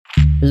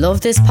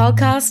Love this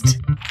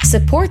podcast?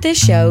 Support this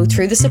show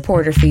through the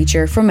supporter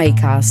feature from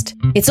Acast.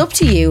 It's up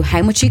to you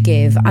how much you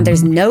give and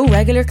there's no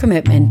regular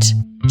commitment.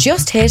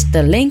 Just hit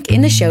the link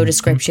in the show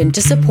description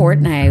to support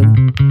now.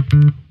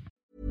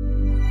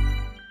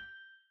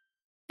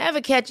 Ever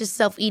catch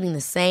yourself eating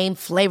the same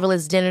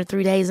flavorless dinner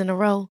 3 days in a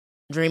row?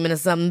 Dreaming of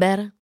something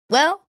better?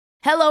 Well,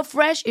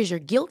 HelloFresh is your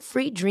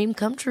guilt-free dream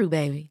come true,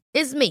 baby.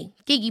 It's me,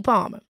 Keke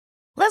Palmer.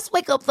 Let's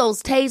wake up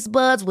those taste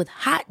buds with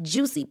hot,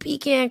 juicy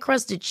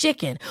pecan-crusted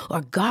chicken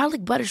or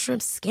garlic butter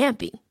shrimp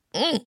scampi.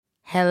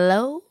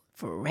 Hello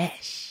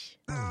Fresh.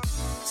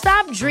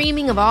 Stop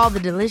dreaming of all the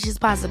delicious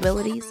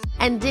possibilities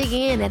and dig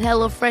in at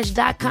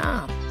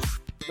HelloFresh.com.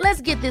 Let's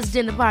get this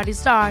dinner party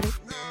started.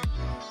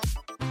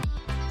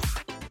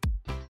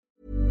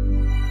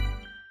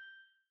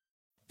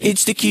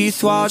 It's the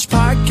Keith Walsh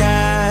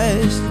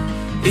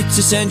Podcast. It's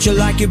essential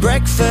like your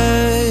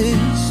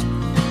breakfast.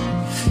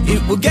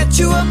 It will get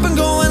you up and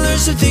go and learn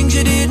some things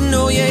you didn't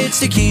know. Yeah, it's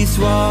the Keith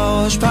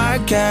Walsh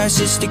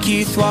Podcast. It's the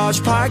Keith Walsh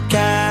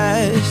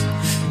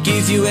Podcast.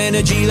 Give you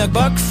energy like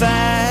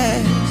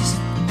Buckfast.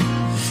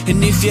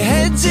 And if your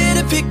head's in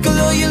a pickle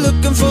or you're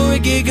looking for a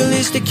giggle,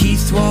 it's the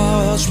Keith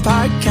Walsh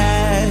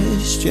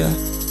Podcast. Yeah.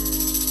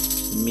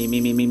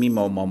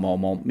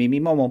 Me,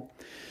 mo.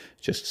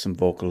 Just some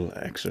vocal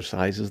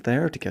exercises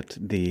there to get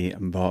the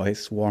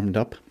voice warmed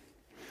up.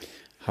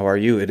 How are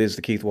you? It is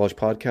the Keith Walsh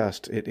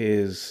Podcast. It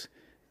is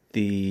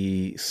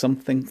the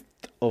something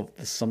of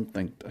the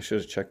something. I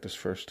should have checked this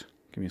first.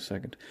 Give me a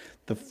second.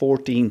 The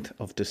 14th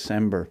of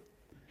December.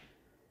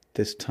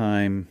 This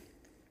time,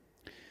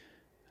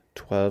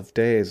 12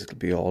 days. It'll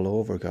be all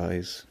over,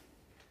 guys.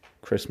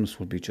 Christmas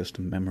will be just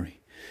a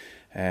memory.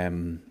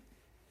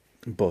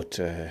 But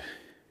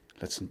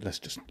let's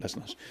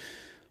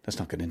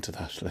not get into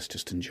that. Let's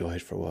just enjoy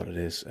it for what it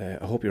is.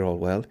 I hope you're all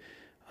well.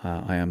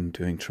 I am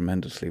doing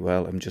tremendously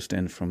well. I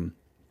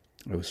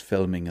was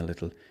filming a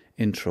little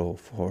intro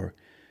for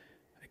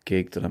a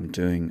gig that I'm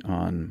doing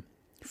on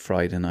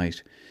Friday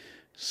night.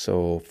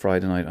 So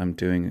Friday night I'm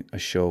doing a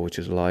show which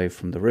is live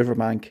from the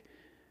Riverbank,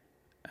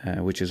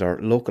 which is our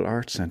local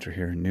arts centre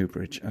here in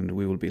Newbridge. And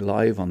we will be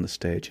live on the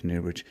stage in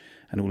Newbridge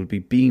and it will be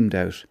beamed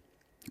out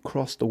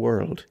across the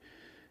world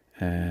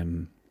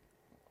via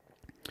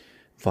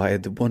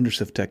the wonders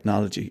of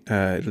technology.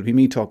 It'll be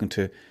me talking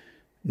to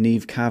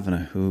Niamh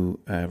Kavanagh, who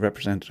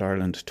represented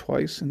Ireland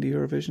twice in the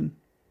Eurovision.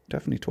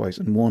 Definitely twice,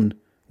 and won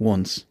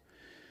once.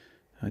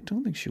 I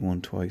don't think she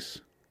won twice.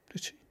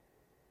 Did she?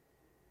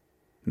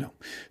 No.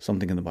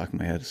 Something in the back of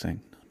my head is saying,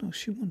 no,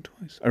 she won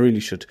twice. I really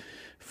should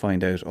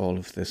find out all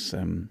of this,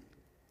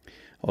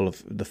 all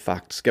of the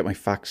facts, get my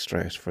facts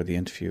straight for the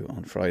interview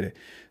on Friday.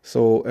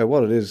 So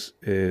what it is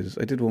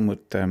I did one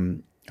with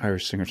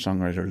Irish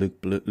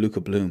singer-songwriter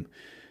Luca Bloom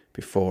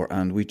before,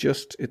 and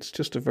it's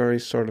just a very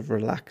sort of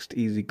relaxed,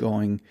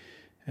 easygoing,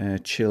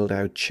 chilled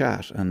out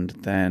chat. And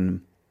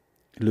then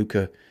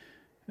Luca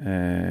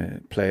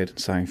played and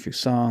sang a few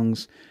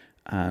songs,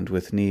 and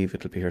with Niamh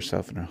it'll be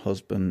herself and her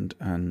husband,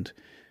 and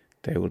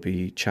they will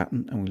be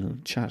chatting, and we'll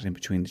chat in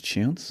between the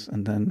tunes,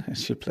 and then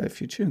she'll play a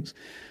few tunes,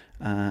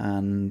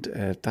 and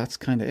that's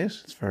kind of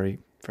it. It's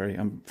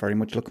I'm very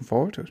much looking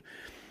forward to it.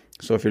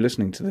 So if you're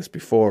listening to this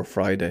before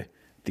Friday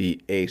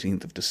the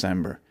 18th of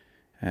December,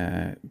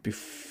 be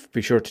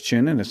sure to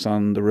tune in. It's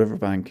on the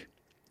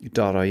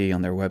riverbank.ie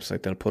on their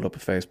website. They'll put up a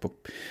Facebook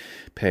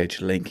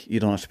page link. You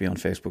don't have to be on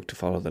Facebook to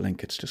follow the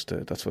link. It's just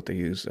that's what they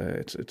use.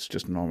 It's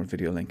just a normal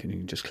video link, and you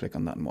can just click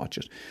on that and watch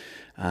it.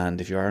 And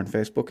if you are on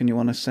Facebook and you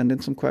want to send in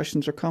some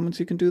questions or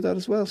comments, you can do that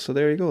as well. So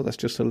there you go. That's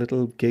just a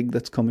little gig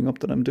that's coming up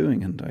that I'm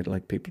doing, and I'd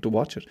like people to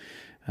watch it.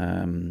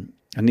 And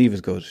Niamh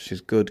is good. She's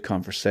a good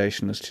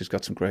conversationalist. She's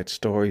got some great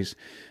stories.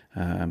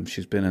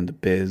 She's been in the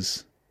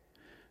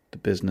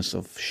business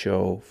of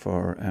show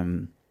for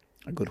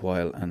a good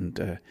while,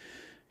 and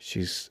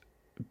she's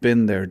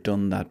been there,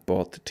 done that,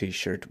 bought the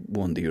t-shirt,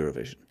 won the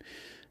Eurovision.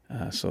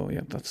 So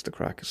yeah, that's the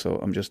crack. So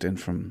I'm just in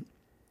from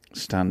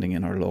standing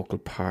in our local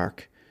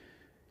park,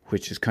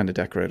 which is kind of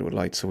decorated with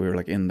lights. So we were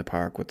like in the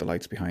park with the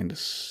lights behind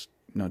us,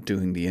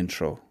 doing the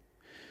intro.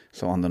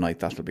 So on the night,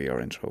 that'll be our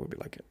intro. We'll be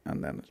like,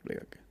 and then it'll be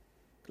like,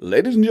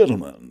 ladies and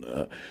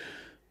gentlemen.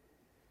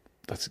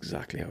 That's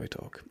exactly how I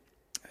talk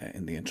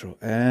in the intro.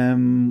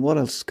 What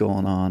else is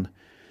going on?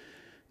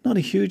 Not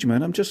a huge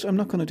amount. I'm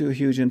not going to do a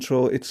huge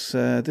intro. It's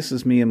this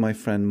is me and my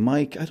friend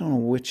Mike. I don't know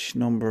which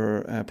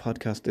number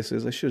podcast this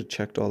is. I should have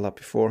checked all that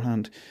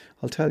beforehand.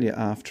 I'll tell you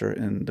after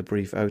in the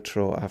brief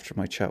outro after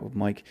my chat with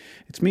Mike.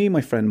 It's me and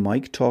my friend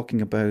Mike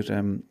talking about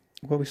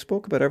we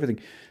spoke about everything.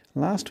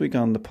 Last week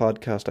on the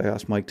podcast, I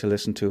asked Mike to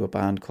listen to a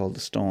band called the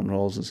Stone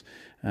Roses,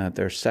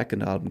 their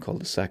second album called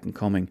The Second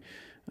Coming,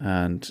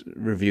 and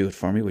review it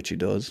for me, which he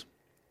does.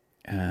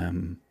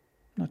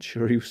 Not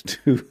sure he was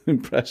too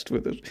impressed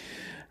with it.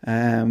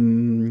 I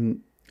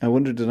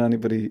wonder, did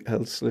anybody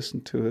else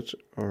listen to it,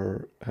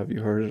 or have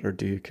you heard it, or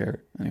do you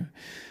care? Anyway,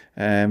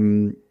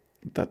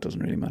 that doesn't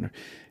really matter.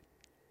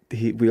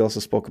 we also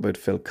spoke about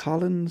Phil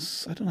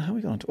Collins. I don't know how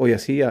we got into. Oh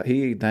yes,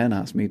 he then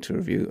asked me to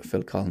review a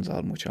Phil Collins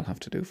album, which I'll have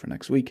to do for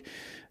next week.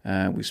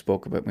 We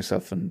spoke about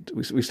myself, and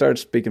we started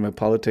speaking about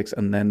politics,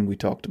 and then we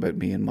talked about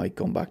me and Mike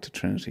going back to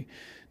Trinity,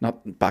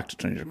 not back to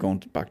Trinity, or going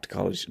back to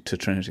college to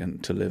Trinity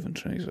and to live in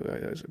Trinity. So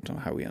I don't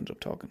know how we ended up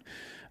talking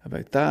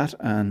about that,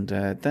 and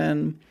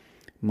then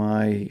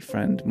my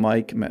friend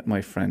Mike met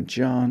my friend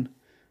John.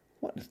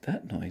 What is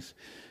that noise?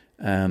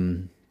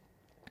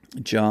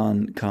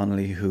 John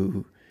Connolly,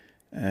 who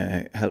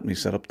helped me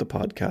set up the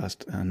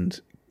podcast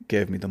and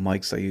gave me the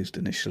mics I used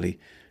initially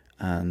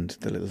and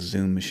the little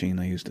Zoom machine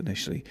I used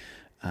initially,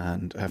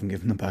 and I haven't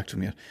given them back to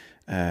him yet,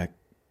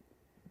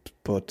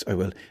 but I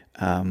will.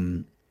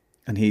 And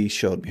he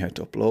showed me how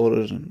to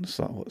upload it and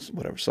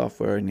whatever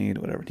software I need,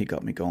 whatever, and he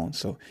got me going.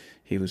 So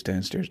he was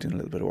downstairs doing a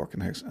little bit of work in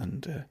the house,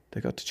 and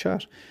they got to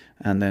chat.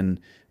 And then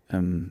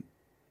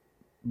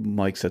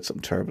Mike said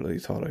something terrible that he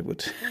thought I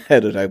would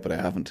edit out, but I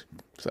haven't.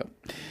 So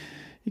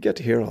you get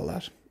to hear all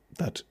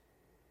that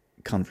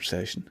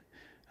conversation,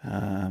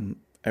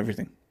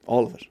 everything,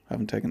 all of it. I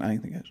haven't taken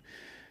anything out,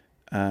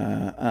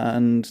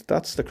 and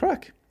that's the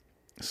crack.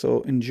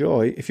 So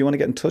enjoy. If you want to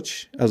get in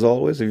touch, as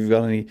always, if you've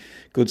got any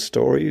good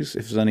stories,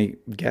 if there's any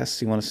guests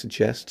you want to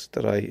suggest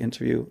that I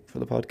interview for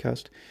the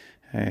podcast,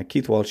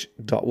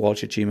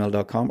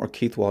 keithwalsh.walsh@gmail.com or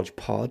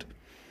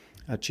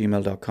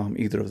keithwalshpod@gmail.com.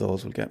 Either of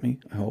those will get me,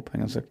 I hope.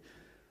 Hang on a sec.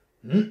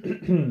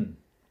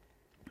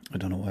 I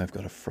don't know why I've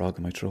got a frog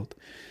in my throat.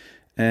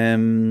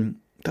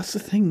 That's the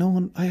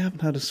thing. I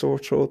haven't had a sore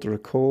throat or a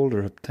cold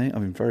or a thing.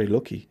 I've been very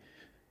lucky,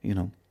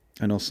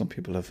 I know some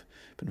people have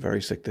been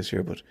very sick this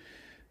year, but it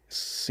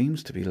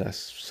seems to be less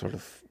sort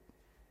of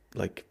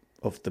like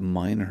of the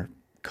minor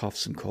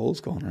coughs and colds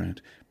going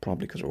around,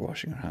 probably because we're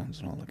washing our hands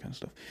and all that kind of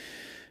stuff.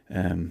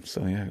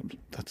 So yeah,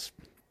 that's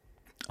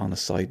on a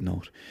side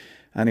note.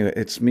 Anyway,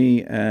 it's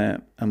me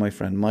and my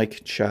friend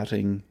Mike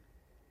chatting.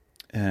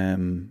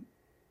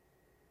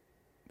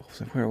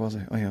 Where was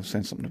I? Oh yeah, I was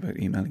saying something about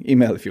emailing.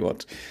 Email if you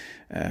want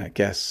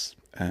guests,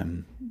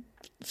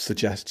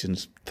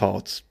 suggestions,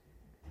 thoughts,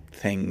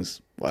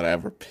 things,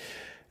 whatever.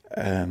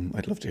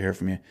 I'd love to hear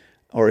from you.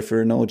 Or if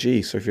you're an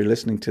OG, so if you're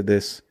listening to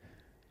this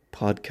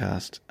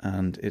podcast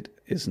and it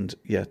isn't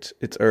yet,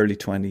 it's early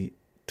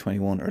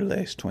 2021 or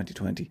late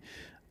 2020,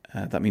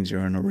 that means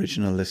you're an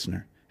original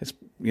listener. It's,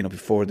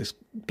 before this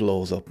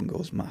blows up and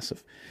goes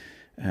massive.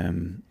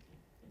 Send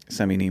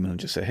me an email and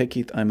just say, hey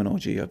Keith, I'm an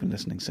OG, I've been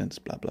listening since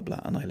blah blah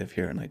blah, and I live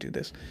here and I do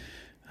this,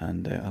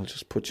 and I'll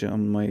just put you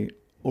on my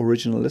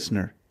original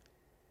listener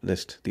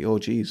list, the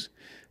OGs.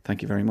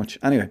 Thank you very much.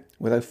 Anyway,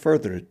 without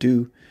further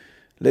ado,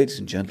 ladies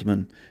and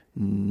gentlemen,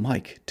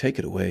 Mike, take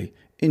it away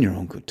in your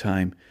own good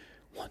time.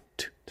 1,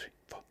 2, 3,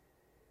 4.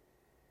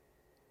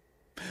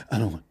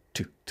 And 1,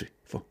 2, 3,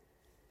 4.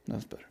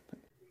 That's better.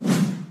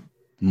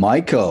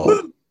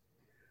 Michael.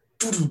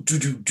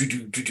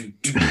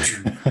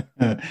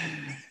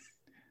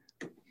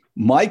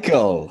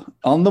 Michael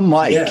on the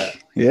mic.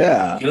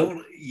 Yeah.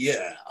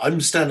 Yeah,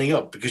 I'm standing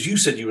up because you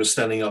said you were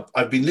standing up.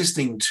 I've been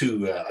listening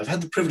to, I've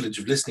had the privilege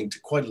of listening to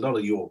quite a lot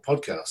of your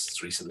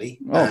podcasts recently.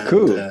 Oh,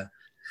 cool.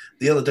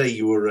 The other day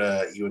you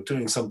were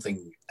doing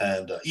something,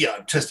 and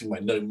I'm testing my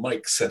no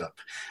mic setup,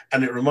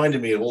 and it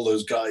reminded me of all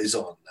those guys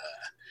on,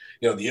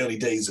 the early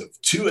days of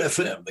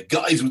 2FM. The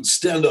guys would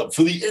stand up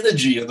for the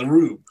energy in the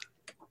room.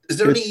 Is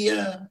there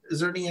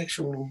any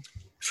actual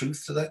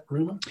truth to that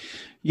rumor?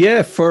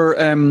 Yeah, for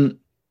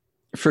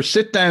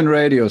sit down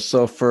radio,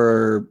 so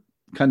for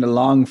kind of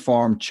long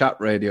form chat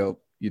radio,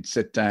 you'd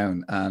sit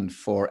down, and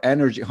for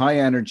high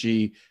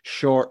energy,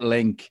 short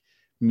link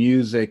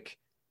music,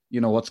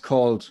 what's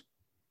called,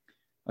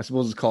 I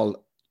suppose it's called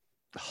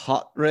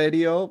hot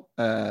radio.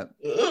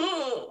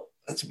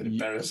 That's a bit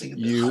embarrassing.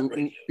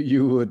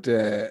 You would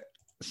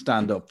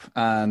stand up,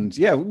 and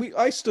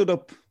I stood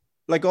up.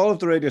 Like all of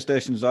the radio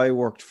stations I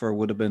worked for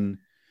would have been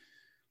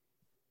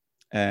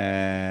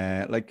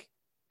like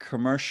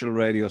commercial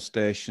radio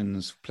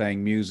stations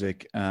playing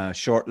music,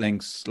 short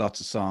links,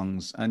 lots of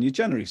songs, and you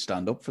generally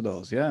stand up for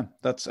those. Yeah,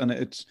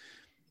 it's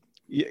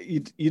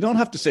you don't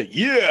have to say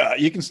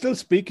you can still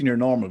speak in your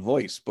normal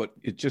voice, but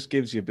it just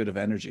gives you a bit of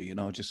energy. It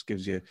just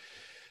gives you.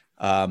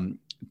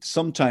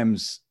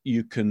 Sometimes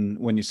you can,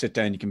 when you sit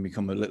down, you can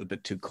become a little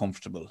bit too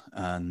comfortable,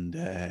 and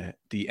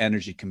the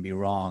energy can be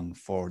wrong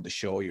for the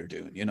show you're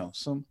doing.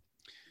 So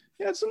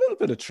it's a little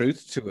bit of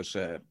truth to it.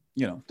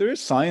 There is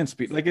science,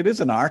 like it is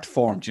an art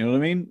form. Do you know what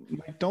I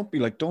mean? Don't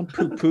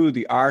poo-poo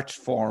the art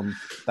form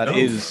that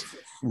is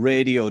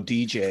radio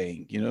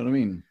DJing. You know what I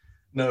mean?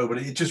 No, but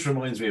it just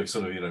reminds me of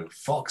sort of,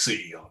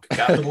 Foxy on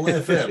Capital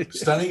FM,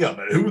 standing up.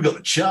 Who we got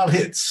the chart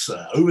hits?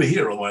 Over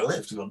here on my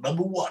left, we've got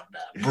number 1,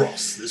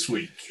 Bros, this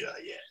week.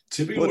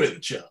 Tipping away the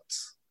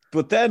charts.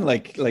 But then,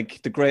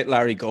 like the great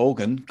Larry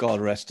Gogan,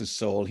 God rest his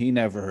soul, he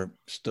never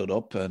stood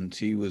up, and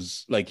he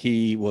was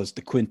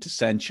the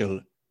quintessential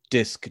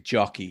disc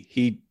jockey.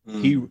 He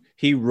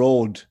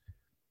rode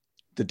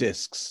the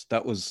discs.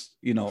 That was,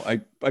 I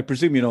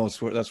presume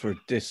that's where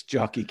disc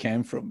jockey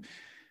came from.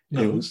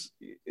 It was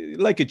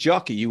like a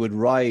jockey. You would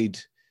ride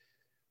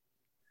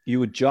you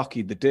would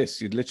jockey the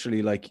disc. You'd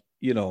literally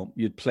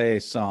you'd play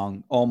a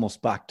song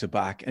almost back to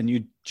back, and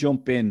you'd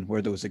jump in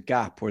where there was a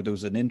gap, where there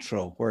was an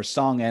intro, where a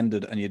song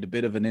ended, and you had a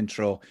bit of an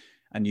intro,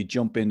 and you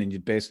jump in and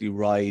you'd basically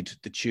ride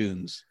the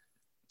tunes.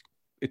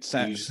 It's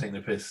you just taking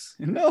the piss.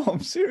 No,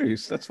 I'm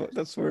serious. That's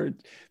where.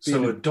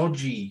 So a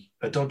dodgy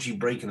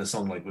break in a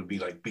song would be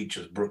like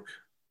Beecher's Brook.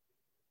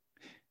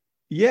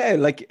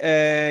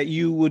 Yeah,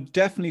 you would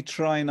definitely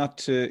try not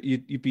to.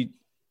 You'd be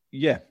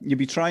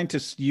trying to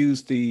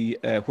use the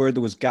where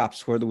there was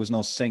gaps, where there was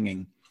no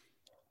singing,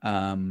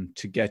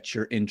 to get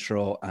your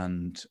intro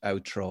and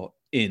outro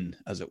in,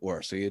 as it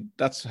were. So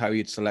that's how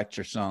you'd select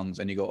your songs,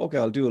 and you go, okay,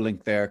 I'll do a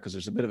link there because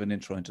there's a bit of an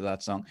intro into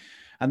that song,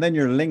 and then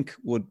your link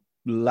would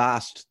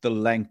last the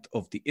length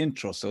of the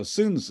intro. So as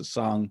soon as the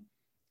song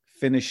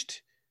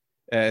finished,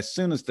 as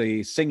soon as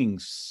the singing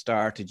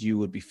started, you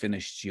would be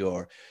finished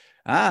your.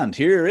 And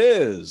here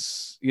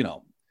is,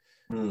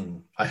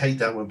 I hate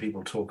that when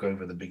people talk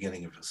over the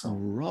beginning of a song.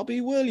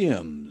 Robbie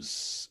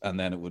Williams, and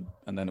then it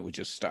would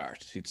just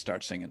start. He'd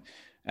start singing.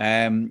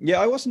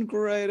 I wasn't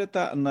great at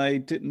that, and I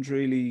didn't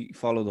really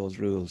follow those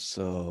rules.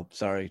 So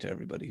sorry to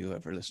everybody who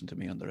ever listened to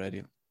me on the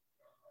radio.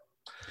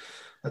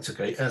 That's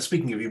okay.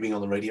 Speaking of you being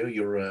on the radio,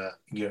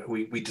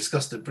 we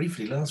discussed it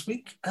briefly last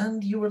week,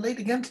 and you were late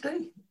again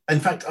today. In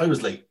fact, I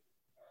was late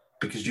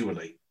because you were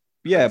late.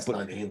 Yeah,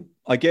 but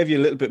I gave you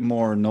a little bit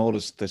more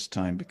notice this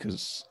time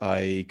because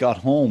I got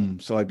home,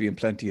 so I'd be in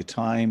plenty of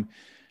time.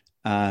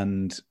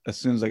 And as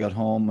soon as I got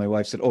home, my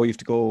wife said, "Oh, you have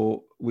to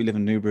go. We live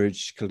in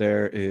Newbridge.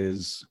 Kildare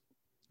is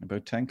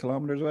about 10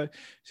 kilometers away.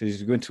 So you have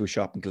to go into a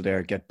shop in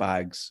Kildare, get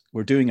bags.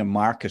 We're doing a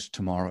market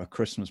tomorrow, a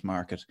Christmas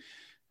market."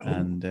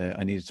 And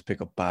I needed to pick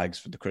up bags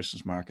for the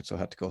Christmas market. So I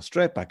had to go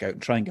straight back out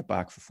and try and get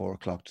back for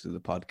 4:00 to do the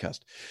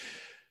podcast.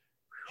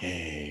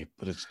 Hey,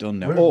 but it's done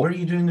now. Where are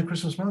you doing the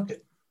Christmas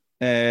market?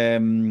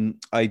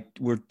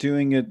 We're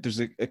doing it. There's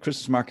a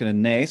Christmas market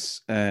in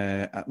Naas,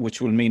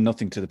 which will mean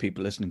nothing to the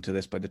people listening to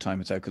this by the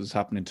time it's out, because it's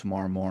happening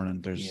tomorrow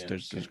morning. There's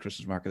a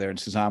Christmas market there, and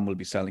Suzanne will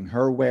be selling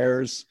her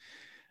wares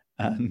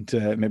and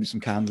maybe some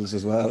candles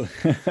as well.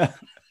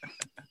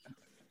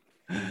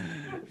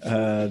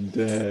 And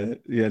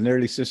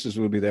Nearly Sisters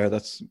will be there.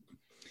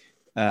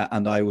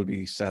 And I will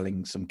be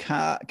selling some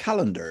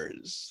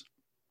calendars.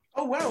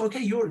 Oh wow!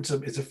 Okay, it's a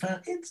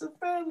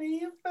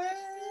family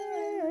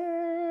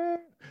affair.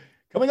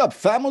 Coming up,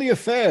 Family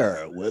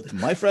Affair with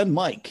my friend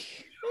Mike.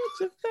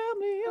 It's a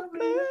family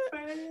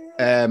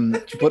affair.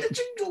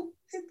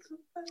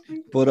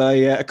 But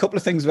a couple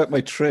of things about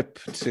my trip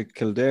to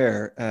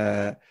Kildare.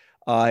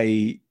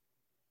 I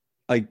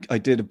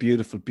did a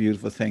beautiful,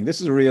 beautiful thing. This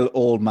is a real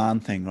old man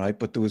thing, right?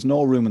 But there was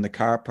no room in the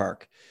car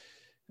park.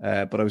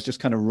 But I was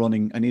just kind of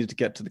running. I needed to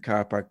get to the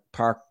car park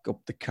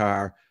up the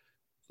car,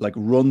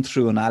 run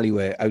through an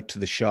alleyway out to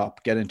the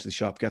shop, get into the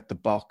shop, get the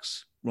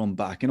box, run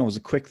back. It was a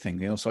quick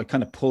thing, So I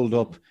kind of pulled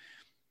up.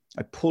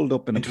 I pulled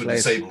up in into a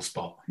place. A disabled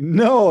spot.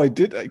 No, I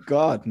did.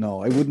 God,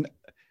 no, I wouldn't.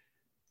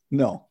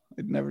 No,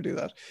 I'd never do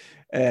that.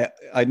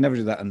 I'd never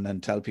do that and then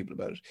tell people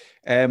about it.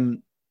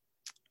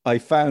 I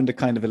found a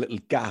kind of a little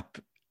gap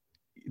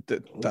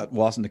that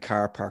wasn't a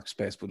car park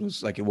space, but it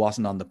was it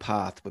wasn't on the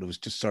path, but it was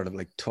just sort of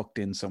tucked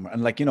in somewhere.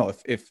 And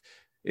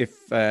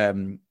if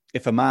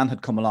a man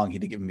had come along,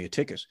 he'd have given me a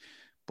ticket.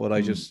 But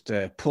I just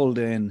pulled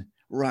in,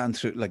 ran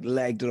through,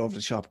 legged it over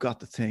the shop, got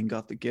the thing,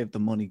 gave the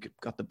money,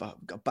 got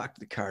back to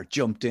the car,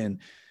 jumped in,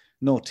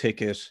 no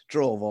ticket,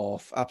 drove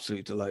off,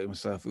 absolutely delighted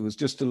myself. It was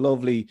just a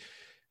lovely,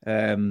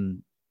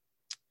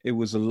 it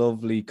was a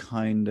lovely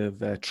kind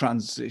of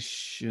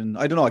transition.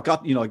 I don't know.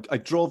 I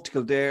drove to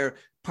Kildare,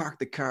 parked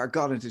the car,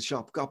 got into the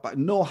shop, got back.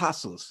 No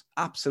hassles,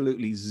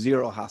 absolutely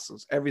zero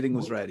hassles. Everything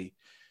was ready.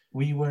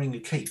 Were you wearing a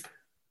cape?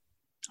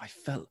 I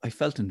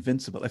felt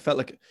invincible. I felt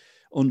like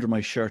under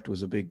my shirt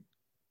was a big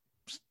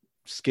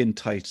skin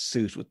tight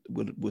suit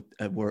with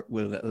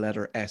a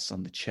letter S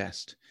on the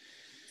chest.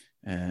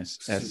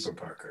 Super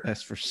Parker.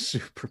 S for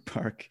Super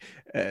Park.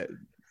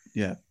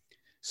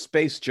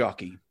 Space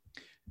jockey.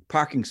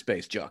 Parking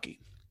space jockey.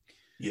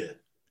 Yeah.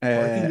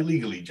 Parking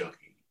illegally jockey.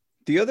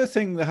 The other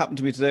thing that happened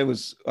to me today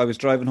was I was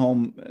driving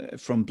home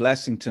from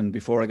Blessington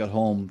before I got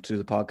home to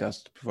the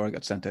podcast, before I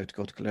got sent out to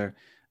go to Kildare,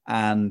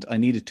 and I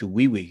needed to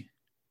wee-wee.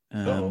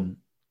 Do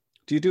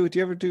you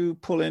ever do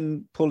pull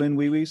in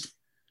wee-wees?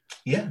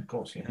 Yeah, of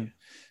course, yeah.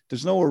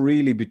 There's nowhere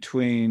really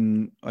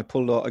between. I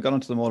got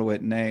onto the motorway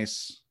at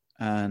Naas,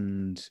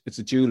 and it's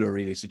a jeweler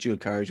really. It's a dual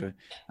carriageway,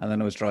 and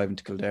then I was driving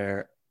to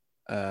Kildare,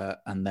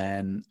 and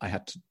then I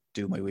had to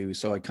do my wee-wee,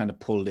 so I kind of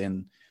pulled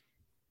in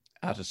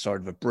at a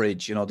sort of a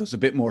bridge. There's a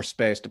bit more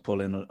space to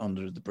pull in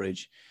under the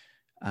bridge,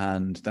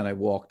 and then I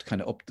walked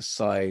kind of up the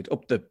side,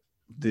 up the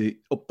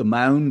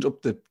mound,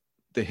 up the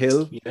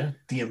hill. Yeah,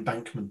 the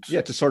embankment.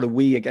 Yeah, to sort of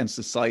wee against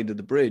the side of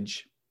the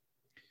bridge.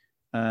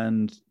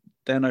 And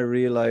then I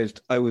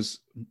realized I was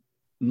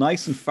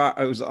nice and far.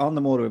 I was on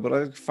the motorway, but I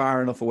was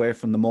far enough away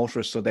from the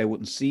motorists so they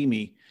wouldn't see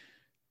me.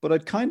 But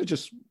I'd kind of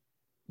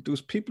there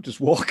was people just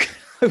walking.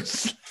 It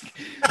was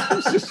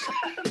just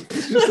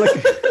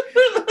like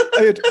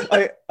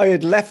I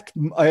had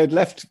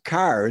left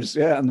cars,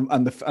 yeah,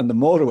 and the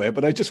motorway,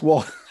 but I just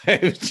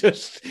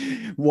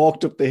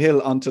walked up the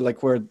hill onto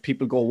like where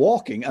people go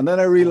walking, and then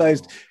I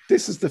realized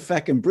this is the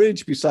feckin'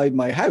 bridge beside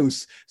my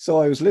house.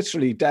 So I was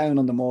literally down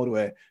on the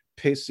motorway,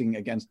 pissing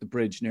against the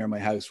bridge near my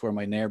house where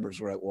my neighbours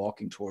were out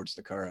walking towards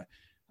the car.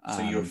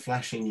 So you're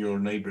flashing your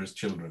neighbours'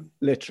 children.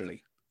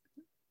 Literally.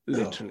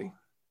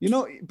 You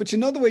know, but you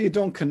know the way you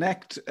don't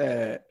connect.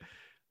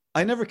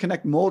 I never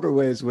connect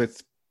motorways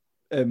with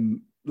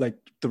like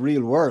the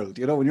real world.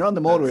 You know, when you're on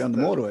the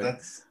motorway,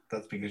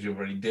 That's because you're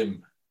very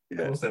dim.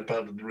 Yeah. What's that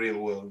part of the real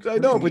world? I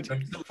know, but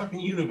the fucking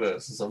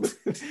universe or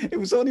something. It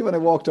was only when I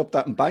walked up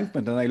that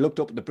embankment and I looked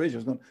up at the bridge, I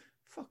was going,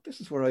 fuck,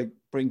 this is where I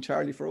bring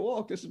Charlie for a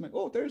walk. This is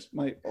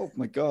oh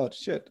my God,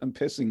 shit, I'm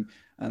pissing.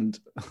 And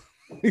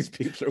these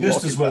people are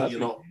just as well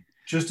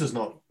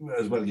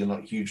you're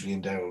not hugely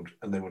endowed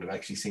and they would have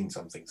actually seen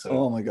something. So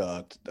oh my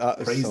God.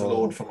 Praise the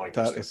Lord for Microsoft.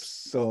 That is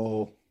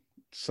so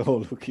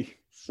lucky.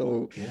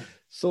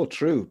 So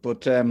true.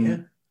 But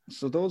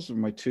so those are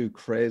my two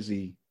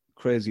crazy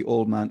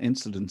old man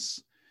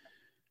incidents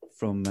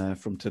from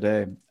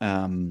today.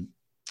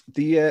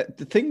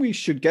 The thing we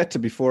should get to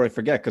before I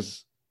forget,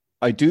 because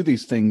I do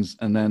these things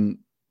and then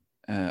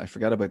I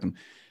forget about them.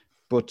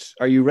 But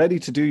are you ready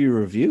to do your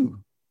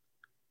review?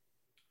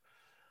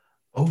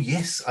 Oh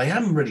yes, I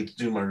am ready to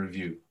do my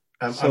review.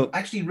 I'm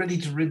actually ready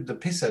to rid the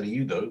piss out of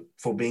you though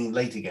for being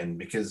late again,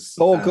 because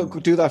go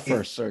do that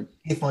first, sir.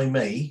 If I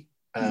may.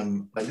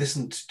 I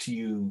listened to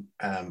you.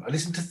 I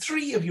listened to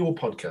 3 of your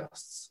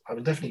podcasts. I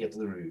will definitely get to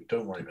the review.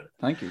 Don't worry about it.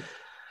 Thank you.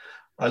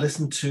 I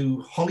listened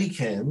to Holly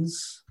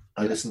Cairns.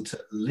 I listened to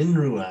Lynn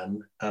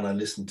Ruan, and I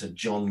listened to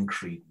John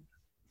Creedon.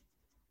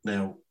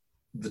 Now,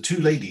 the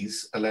 2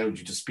 ladies allowed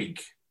you to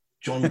speak.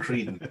 John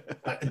Creedon.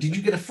 Did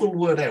you get a full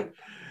word out?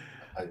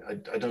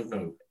 I don't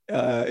know.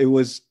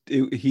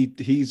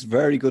 He's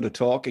very good at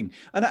talking,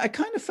 and I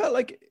kind of felt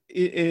like,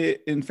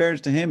 in fairness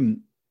to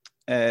him.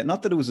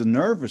 Not that it was a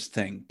nervous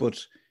thing,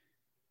 but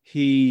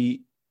it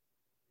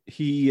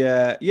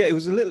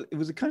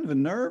was a kind of a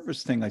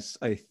nervous thing,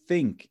 I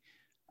think.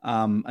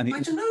 And I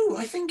don't know.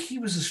 I think he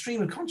was a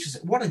stream of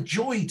consciousness. What a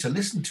joy to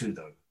listen to,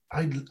 though.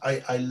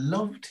 I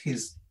loved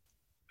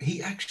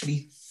he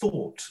actually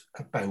thought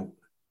about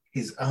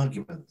his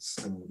arguments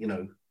and, you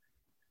know,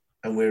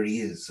 and where he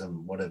is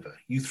and whatever.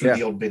 You threw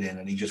the odd bit in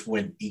and he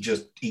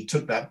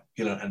took that,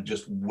 you know, and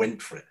just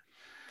went for it.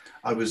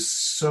 I was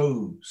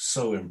so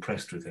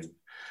impressed with him.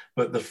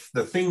 But the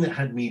thing that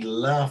had me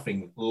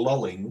laughing,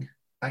 lolling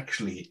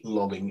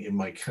in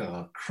my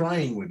car,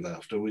 crying with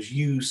laughter, was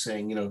you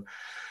saying, you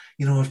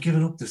know, I've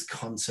given up this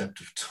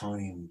concept of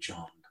time,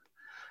 John.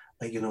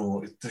 Like, you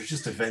know, there's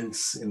just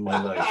events in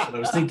my life. And I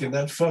was thinking,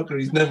 that fucker,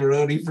 he's never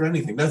early for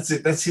anything. That's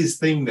it. That's his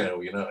thing now,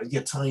 you know.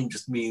 Yeah, time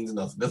just means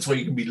nothing. That's why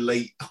you can be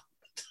late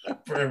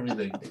for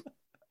everything.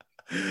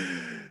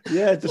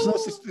 Yeah, there's no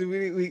such.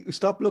 We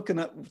stop looking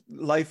at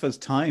life as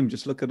time.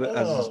 Just look at it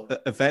as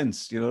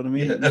events. You know what I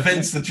mean? Yeah,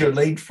 events that you're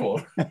late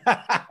for.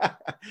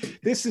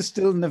 This is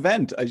still an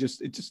event. It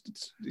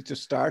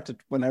just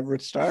started whenever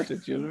it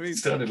started. You know what I mean? It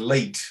started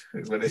late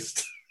is when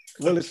it.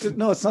 Well,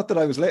 it's not that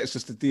I was late. It's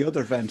just that the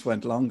other event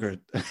went longer.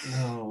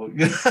 No.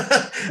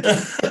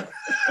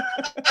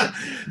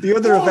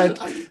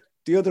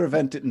 The other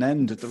event didn't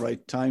end at the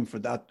right time for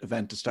that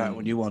event to start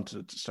when you wanted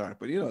it to start.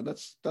 But, you know,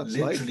 that's literally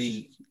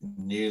life.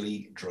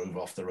 Nearly drove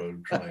off the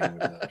road crying with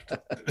that.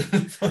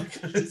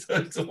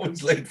 It's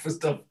always late for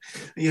stuff.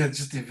 Yeah, it's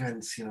just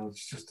events, you know,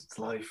 it's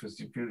life.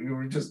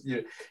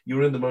 You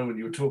were in the moment,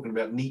 you were talking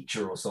about Nietzsche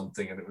or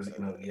something, and it was, you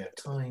know,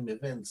 time,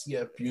 events,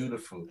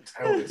 beautiful,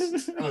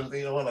 Taoist. I was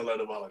thinking, what a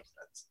load of bollocks.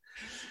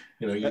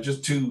 You know, you're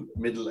just 2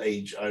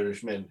 middle-aged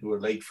Irish men who are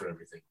late for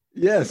everything.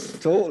 Yes,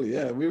 totally.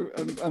 Yeah,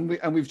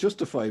 we've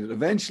justified it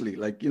eventually.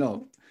 Like, you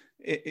know,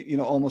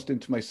 almost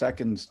into my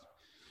second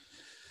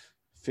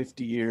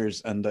 50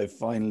 years, and I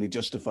finally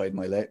justified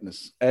my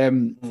lateness.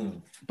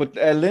 But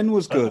Lynn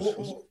was good.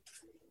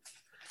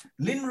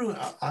 Lynn,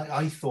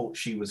 I thought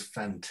she was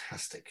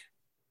fantastic.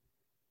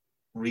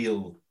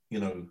 Real, you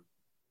know,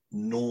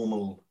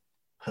 normal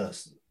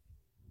person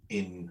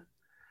in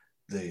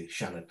the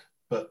Seanad,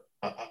 but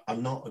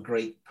I'm not a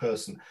great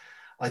person.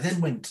 I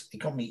then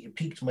it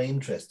piqued my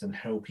interest in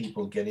how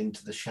people get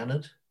into the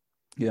Seanad.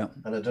 Yeah.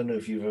 And I don't know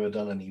if you've ever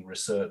done any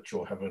research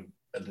or have a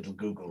little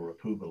Google or a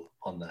Poogle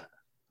on that.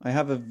 I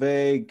have a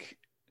vague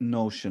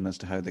notion as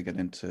to how they get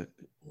into.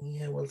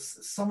 Yeah, well,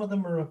 some of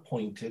them are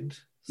appointed.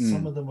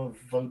 Some of them are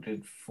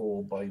voted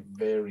for by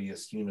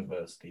various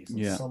universities.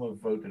 And some are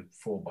voted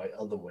for by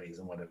other ways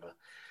and whatever.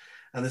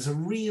 And there's a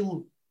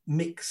real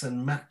mix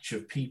and match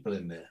of people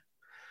in there,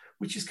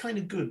 which is kind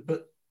of good,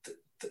 but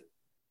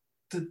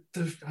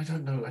I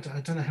don't know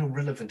how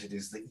relevant it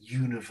is that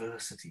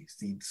universities,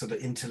 the sort of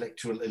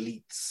intellectual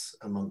elites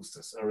amongst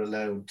us, are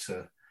allowed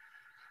to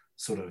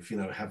sort of, you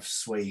know, have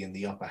sway in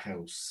the upper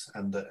house,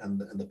 and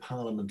the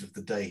parliament of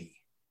the day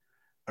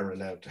are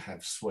allowed to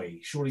have sway.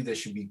 Surely there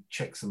should be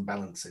checks and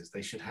balances.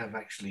 They should have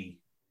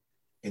actually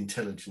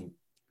intelligent,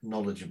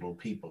 knowledgeable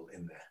people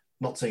in there.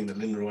 Not saying that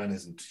Lynn Ruan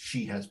isn't.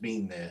 She has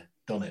been there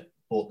done it,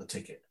 bought the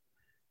ticket.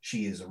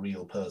 She is a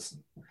real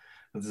person.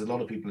 But there's a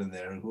lot of people in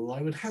there who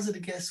I would hazard a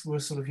guess were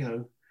sort of,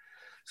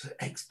 sort of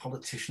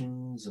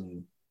ex-politicians,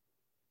 and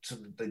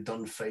sort of they'd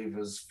done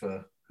favors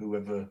for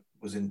whoever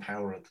was in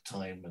power at the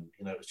time. And,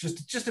 it's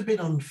just a bit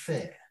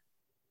unfair.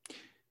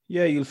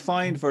 Yeah, you'll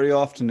find very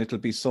often it'll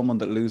be someone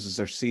that loses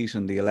their seat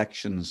in the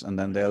elections and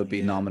then they'll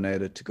be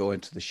nominated to go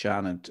into the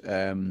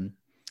Seanad.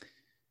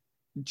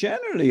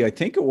 Generally, I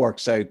think it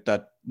works out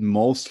that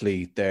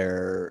mostly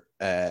they're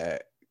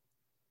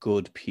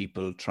good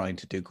people trying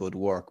to do good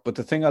work. But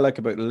the thing I like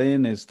about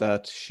Lynn is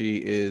that she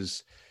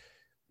is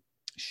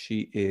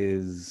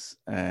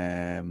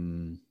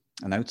an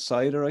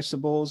outsider, I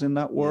suppose, in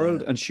that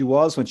world. And she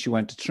was when she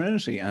went to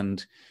Trinity.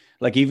 And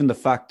like even the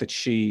fact that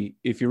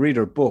if you read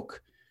her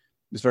book,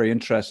 it's very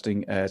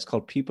interesting. It's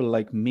called People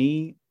Like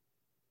Me,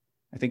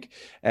 I think.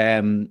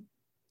 Even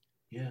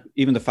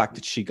the fact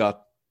that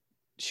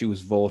she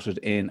was voted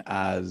in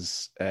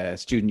as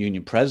student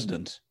union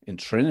president in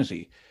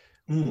Trinity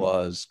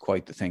was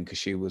quite the thing, because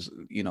she was,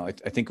 I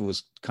think it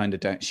was kind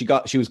of down.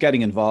 She was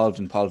getting involved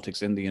in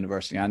politics in the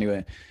university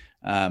anyway.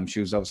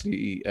 She was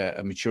obviously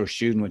a mature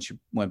student when she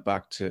went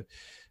back to,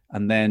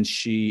 and then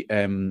she,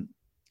 one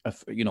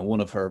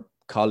of her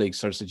colleagues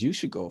sort of said, you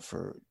should go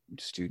for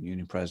student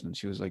union president.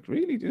 She was like,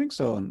 really, do you think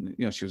so? And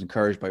she was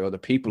encouraged by other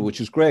people, which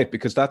was great,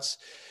 because that's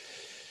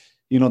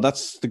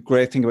the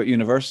great thing about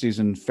universities.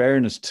 In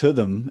fairness to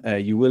them,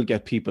 you will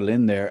get people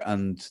in there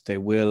and they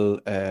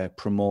will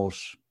promote,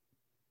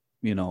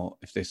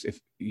 if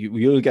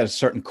you'll get a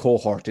certain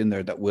cohort in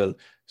there that will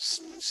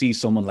see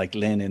someone like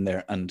Lynn in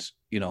there and,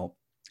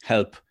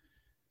 help.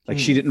 Like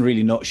she didn't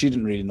really know what she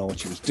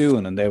was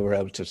doing, and they were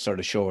able to sort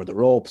of show her the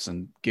ropes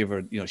and give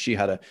her, she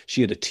had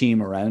a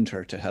team around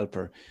her to help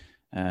her.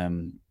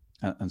 And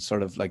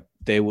sort of like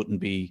they would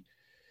be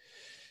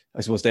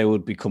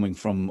coming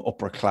from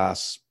upper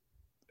class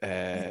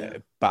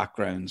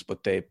backgrounds,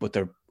 but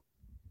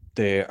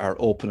they are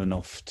open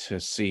enough to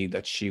see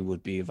that she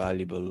would be a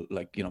valuable,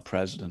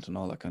 president and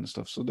all that kind of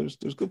stuff. So there's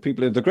good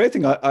people. The great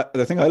thing,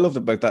 the thing I loved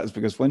about that is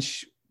because when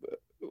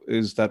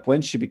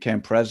she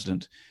became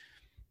president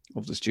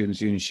of the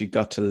Students' Union, she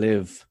got to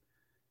live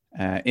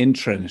in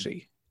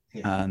Trinity,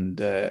 and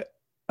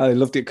I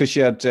loved it because she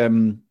had,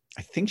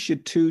 I think she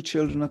had 2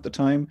 children at the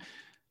time,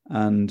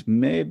 and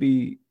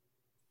maybe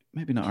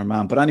not her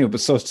mom, but anyway,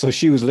 but so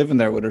she was living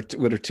there with her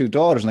 2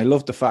 daughters, and I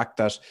loved the fact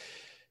that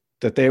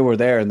they were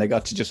there and they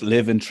got to just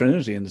live in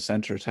Trinity in the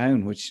centre of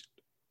town. Which,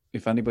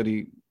 if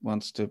anybody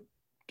wants to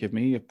give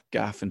me a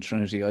gaff in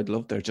Trinity, I'd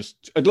love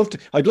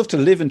to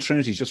live in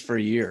Trinity just for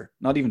a year,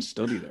 not even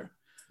study there.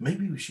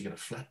 Maybe we should get a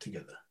flat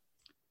together.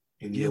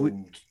 Do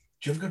you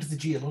ever go to the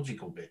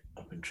geological bit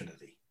up in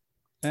Trinity?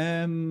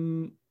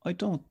 I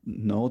don't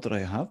know that I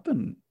have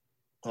been.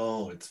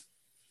 Oh, it's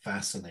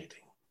fascinating.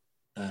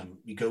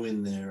 You go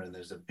in there and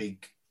there's a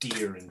big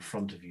deer in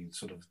front of you,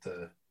 sort of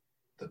the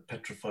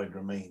petrified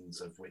remains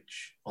of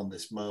which on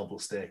this marble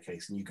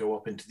staircase, and you go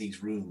up into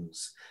these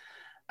rooms.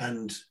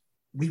 And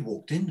we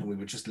walked in and we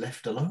were just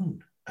left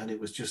alone, and it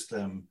was just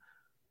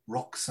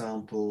rock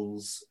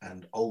samples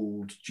and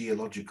old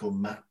geological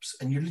maps,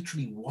 and you're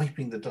literally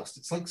wiping the dust.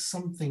 It's like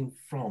something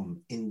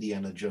from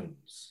Indiana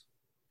Jones.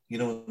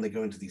 When they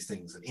go into these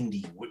things and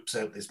Indy whips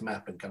out this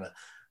map and kind of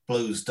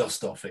blows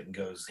dust off it and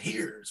goes,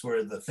 here's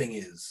where the thing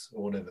is,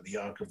 or whatever, the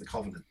Ark of the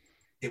Covenant.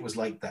 It was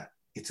like that.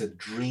 It's a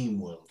dream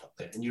world up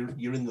there. And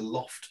you're in the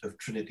loft of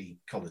Trinity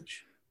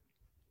College.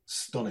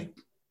 Stunning.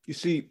 You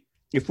see,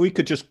 if we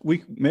could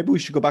maybe we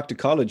should go back to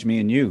college, me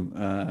and you,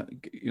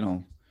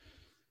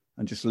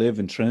 and just live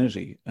in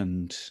Trinity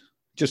and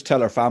just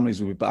tell our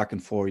families we'll be back in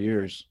 4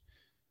 years.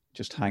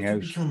 Just hang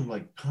out. Become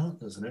like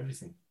partners and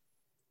everything.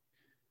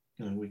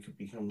 We could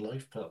become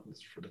life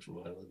partners for a little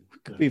while.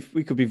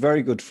 We could be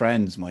very good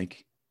friends,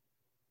 Mike.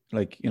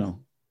 Yeah.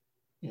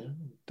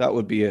 That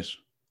would be it.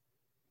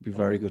 Be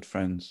very good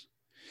friends.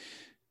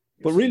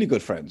 But really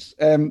good friends.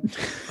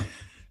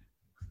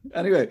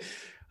 Anyway,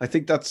 I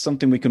think that's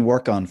something we can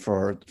work on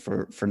for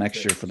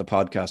next year for the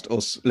podcast.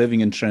 Us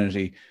living in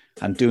Trinity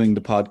and doing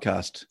the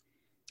podcast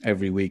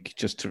every week,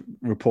 just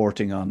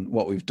reporting on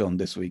what we've done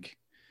this week.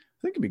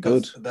 I think it'd be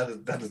good.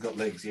 That has got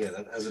legs. Yeah,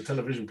 as a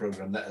television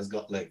program, that has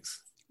got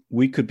legs.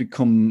 We could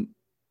become.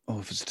 Oh,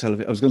 if it's a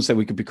television, I was going to say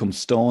we could become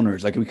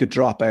stoners. Like we could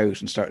drop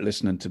out and start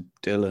listening to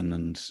Dylan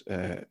and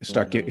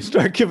start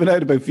giving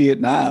out about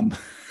Vietnam.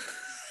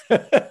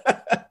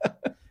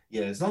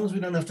 Yeah, as long as we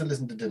don't have to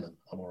listen to Dylan,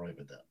 I'm all right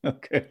with that.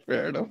 Okay,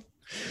 fair enough.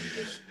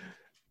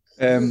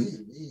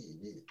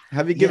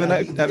 Have you given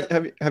out?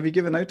 Have you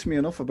given out to me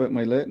enough about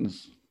my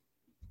lateness?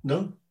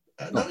 No,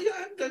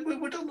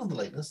 we're done on the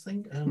lateness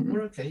thing.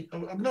 We're okay.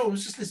 No, I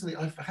was just listening.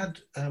 I've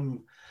had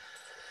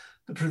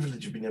the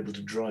privilege of being able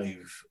to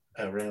drive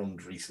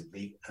around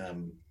recently.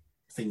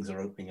 Things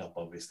are opening up,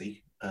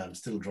 obviously. I'm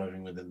still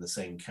driving within the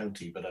same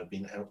county, but I've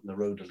been out on the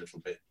road a little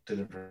bit,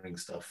 delivering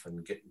stuff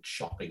and getting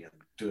shopping and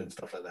doing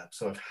stuff like that.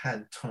 So I've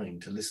had time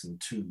to listen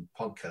to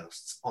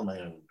podcasts on my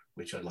own,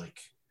 which I like.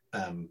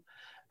 And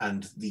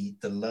the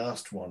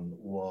last one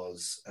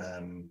was,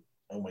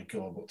 oh my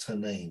God, what's her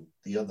name?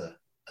 The other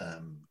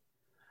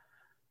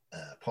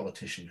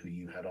politician who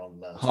you had on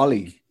last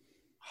Holly. week.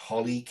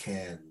 Holly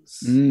Cairns.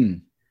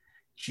 Mm.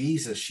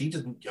 Jesus, she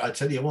didn't. I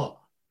tell you what,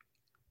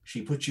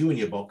 she put you in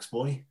your box,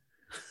 boy.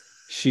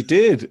 She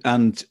did,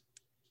 and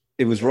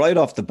it was right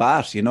off the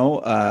bat, you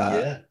know.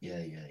 Yeah.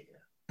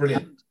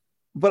 Brilliant.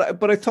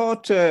 But I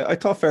thought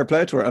fair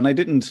play to her, and I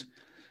didn't.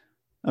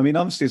 I mean,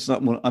 obviously, it's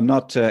not. I'm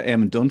not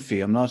Eamon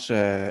Dunphy. I'm not.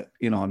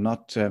 I'm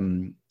not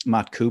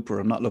Matt Cooper.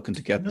 I'm not looking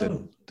to get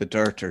the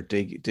dirt or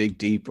dig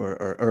deep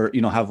or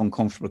have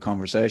uncomfortable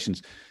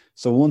conversations.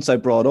 So once I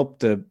brought up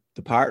the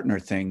partner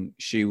thing,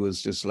 she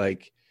was just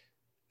like,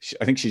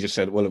 I think she just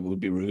said, "Well, it would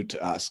be rude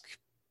to ask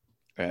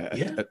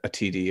a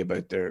TD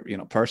about their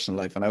personal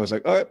life," and I was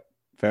like, "Oh,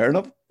 fair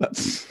enough.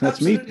 That's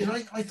Absolutely. me."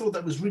 And I thought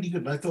that was really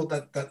good, and I thought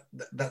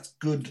that's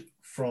good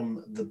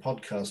from the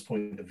podcast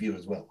point of view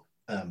as well.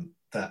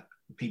 That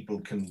people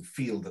can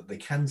feel that they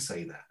can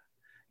say that.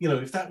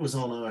 If that was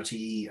on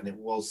RTE and it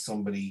was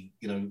somebody,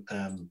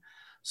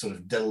 sort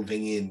of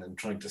delving in and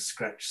trying to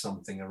scratch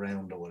something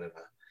around or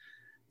whatever,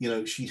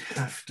 she'd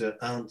have to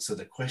answer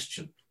the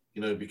question,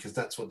 because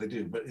that's what they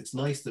do. But it's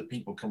nice that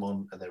people come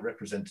on and they're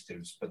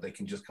representatives, but they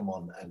can just come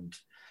on and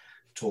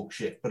talk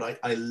shit. But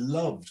I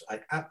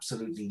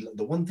absolutely,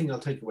 the one thing I'll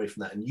take away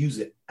from that and use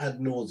it ad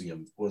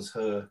nauseum was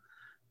her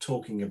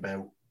talking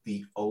about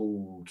the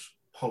old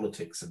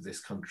politics of this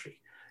country.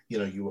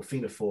 You were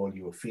Fianna Fáil,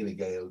 you were Fine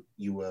Gael,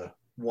 you were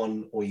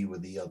one or you were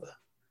the other.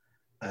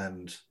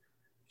 And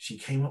she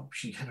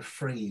had a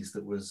phrase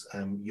that was,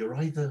 you're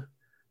either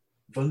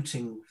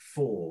voting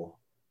for,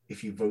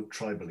 if you vote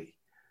tribally,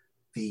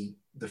 the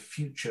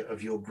future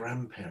of your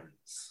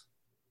grandparents.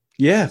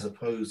 Yeah.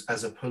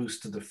 As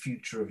opposed to the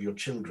future of your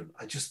children.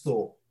 I just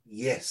thought,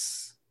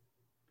 yes.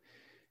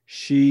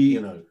 She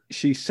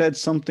said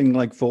something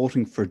like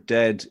voting for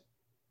dead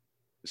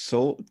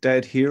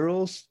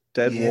heroes,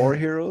 war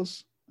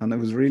heroes. And it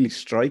was really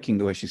striking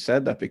the way she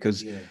said that,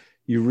 because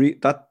you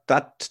read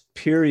that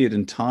period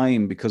in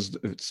time, because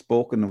it's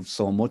spoken of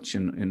so much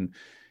in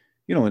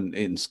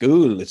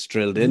school, it's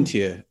drilled into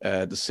you,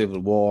 the Civil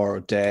War,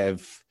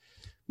 Dev,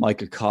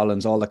 Michael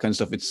Collins, all that kind of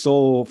stuff. It's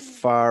so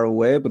far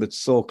away, but it's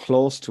so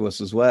close to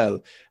us as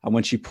well. And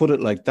when she put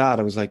it like that,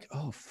 I was like,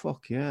 oh,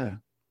 fuck yeah.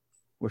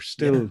 We're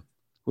still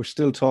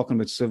talking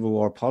about Civil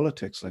War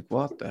politics. Like,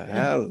 what the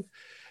hell?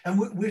 And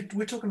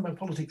we're talking about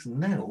politics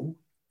now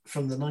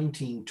from the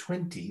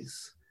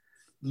 1920s,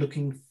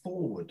 looking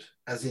forward,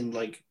 as in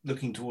like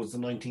looking towards the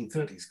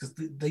 1930s, because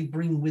they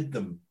bring with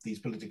them, these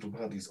political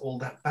parties, all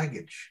that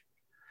baggage.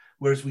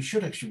 Whereas we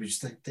should actually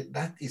just think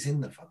that is in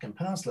the fucking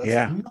past. There's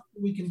nothing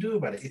we can do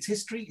about it. It's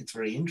history. It's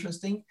very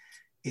interesting.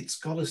 It's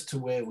got us to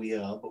where we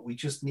are, but we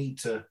just need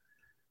to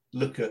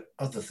look at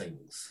other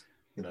things,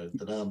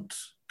 that aren't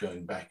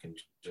going back and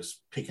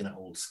just picking at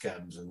old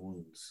scabs and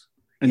wounds.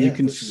 And you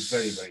can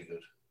very, very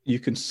good. You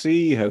can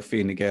see how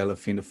Fine Gael and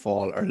Fianna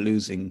Fáil are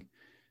losing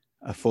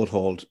a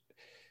foothold.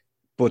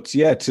 But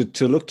yeah,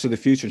 to look to the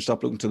future and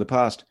stop looking to the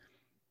past.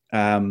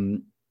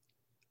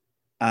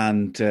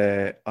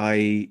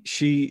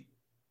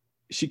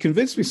 She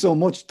convinced me so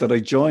much that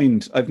I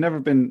joined. I've never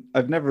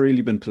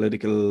really been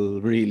political,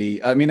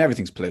 really. I mean,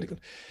 everything's political.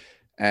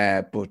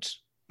 And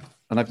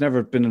I've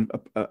never been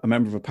a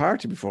member of a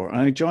party before. And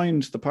I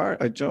joined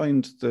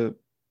the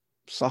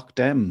Soc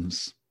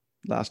Dems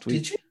last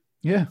week. Did you?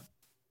 Yeah.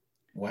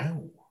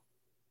 Wow.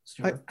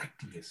 So you're an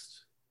activist.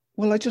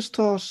 Well, I just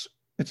thought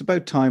it's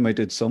about time I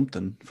did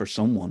something for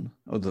someone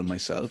other than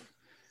myself.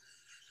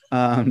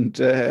 And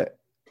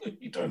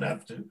you don't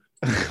have to.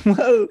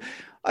 Well,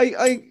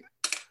 I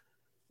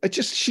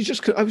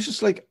was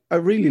just like, I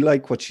really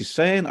like what she's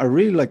saying. I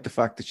really like the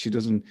fact that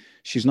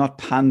she's not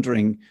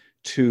pandering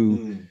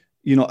to,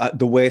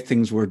 the way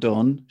things were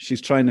done. She's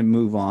trying to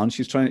move on.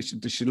 She's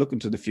looking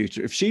to the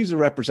future. If she's a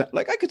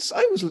representative,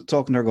 I was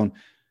talking to her going,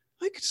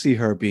 I could see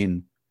her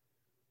being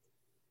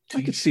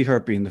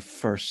the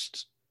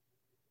first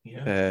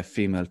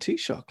female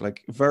Taoiseach,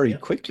 like very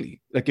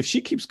quickly. Like if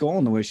she keeps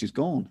going the way she's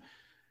going,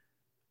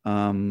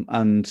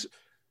 and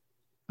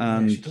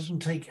she doesn't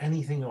take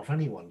anything off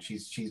anyone.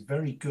 She's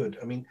very good.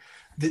 I mean,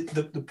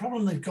 the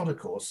problem they've got, of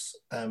course,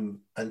 and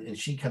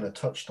she kind of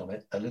touched on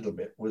it a little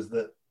bit, was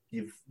that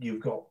you've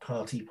got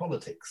party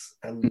politics,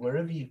 and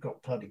wherever you've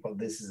got party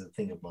politics, this is a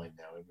thing of mine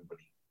now.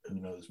 Everybody who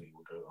knows me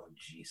will go, "Oh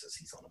Jesus,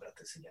 he's on about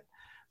this again."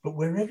 But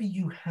wherever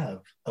you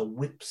have a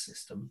whip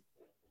system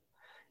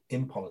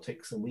in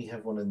politics, and we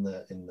have one in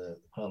the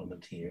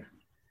Parliament here,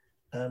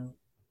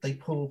 they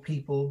pull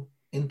people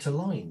into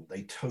line.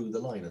 They toe the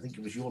line. I think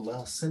it was your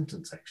last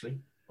sentence,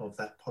 actually, of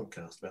that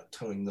podcast about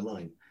towing the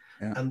line.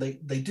 Yeah. And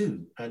they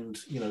do. And,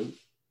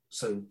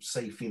 so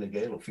say Fine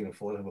Gael or Fianna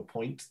Fáil have a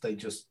point, they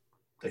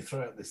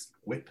throw out this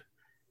whip,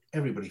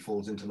 everybody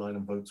falls into line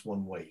and votes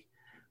one way.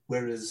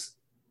 Whereas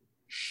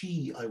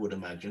she, I would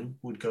imagine,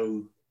 would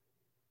go,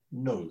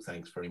 no,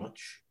 thanks very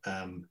much.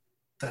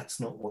 That's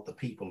not what the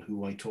people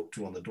who I talk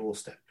to on the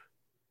doorstep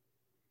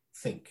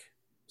think.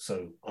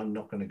 So I'm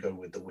not going to go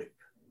with the whip.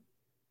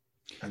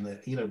 And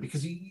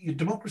because your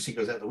democracy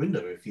goes out the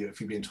window if you're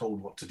being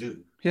told what to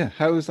do. Yeah,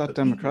 how is that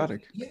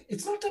democratic?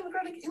 It's not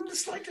democratic in the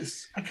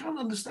slightest. I can't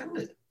understand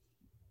it.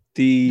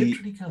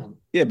 Literally can't.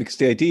 Yeah, because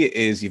the idea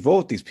is you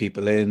vote these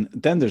people in,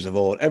 then there's a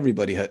vote.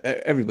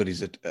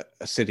 Everybody's a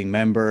sitting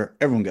member.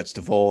 Everyone gets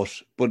to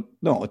vote, but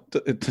no,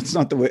 it's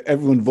not the way.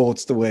 Everyone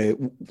votes the way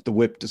the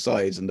whip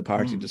decides and the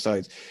party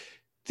decides.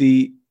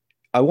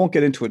 I won't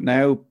get into it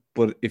now,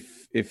 but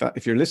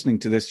if you're listening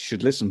to this, you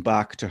should listen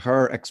back to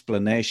her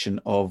explanation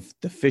of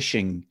the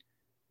fishing.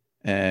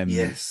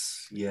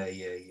 Yes.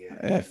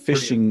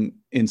 Fishing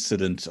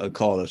incident, I'll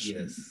call it.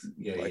 Yes.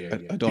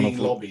 I don't Being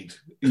know. Lobbied.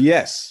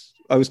 Yes.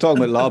 I was talking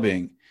about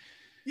lobbying.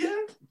 Yeah,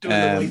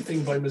 doing the right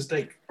thing by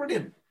mistake.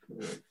 Brilliant.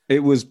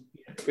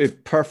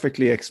 It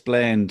perfectly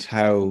explained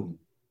how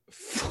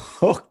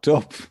fucked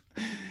up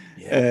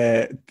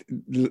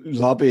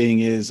lobbying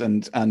is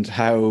and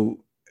how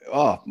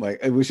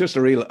it was just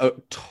a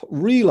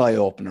real eye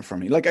opener for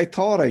me. Like I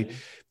thought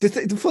the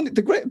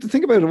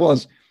thing about it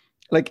was,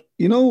 like,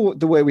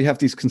 the way we have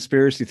these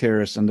conspiracy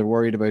theorists and they're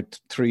worried about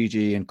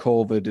 3G and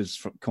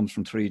COVID comes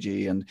from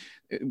 3G and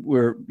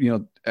we're,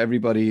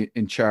 everybody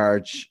in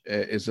charge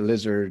is a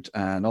lizard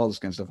and all this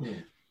kind of stuff.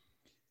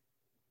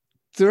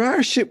 There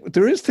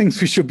is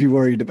things we should be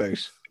worried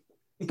about,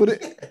 but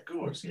of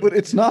course, but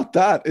it's not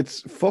that.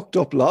 It's fucked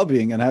up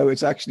lobbying and how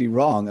it's actually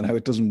wrong and how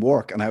it doesn't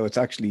work and how it's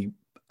actually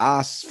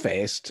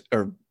ass-faced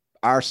or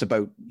arse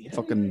about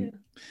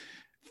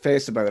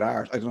face about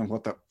art. I don't know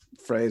what that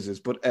phrase is,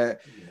 but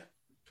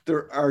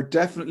there are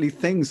definitely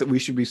things that we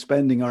should be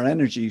spending our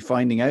energy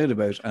finding out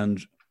about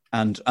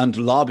and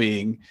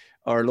lobbying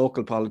our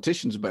local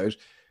politicians about,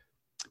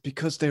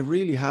 because they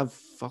really have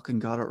fucking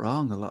got it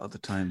wrong a lot of the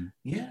time.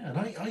 Yeah, and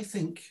I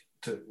think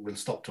we'll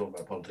stop talking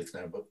about politics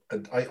now, but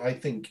I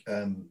think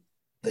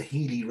the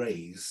Healy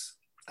Rays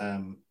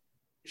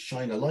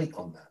shine a light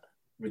on that,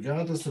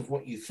 regardless of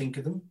what you think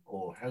of them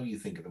or how you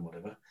think of them,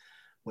 whatever.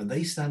 When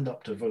they stand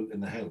up to vote in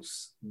the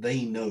House,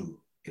 they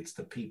know it's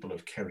the people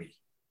of Kerry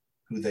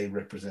who they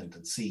represent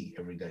and see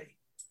every day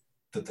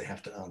that they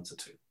have to answer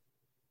to,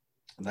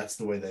 and that's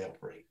the way they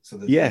operate. So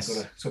that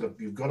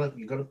you've got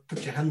to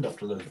put your hand up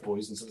to those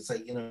boys and sort of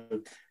say,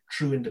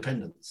 true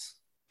independence.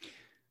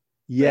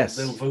 Yes,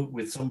 they'll vote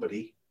with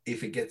somebody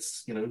if it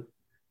gets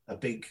a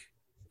big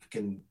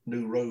fucking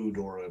new road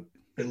or a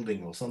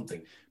building or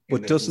something.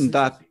 But doesn't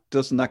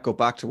that go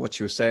back to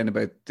what you were saying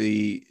about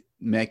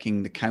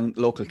making the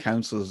local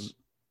councils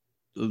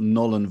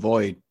null and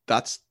void?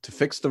 That's to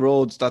fix the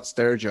roads. That's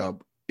their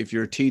job. If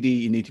you're a TD,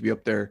 you need to be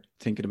up there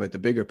thinking about the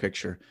bigger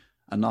picture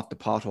and not the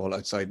pothole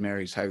outside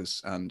Mary's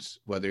house and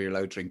whether you're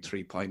allowed to drink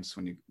 3 pints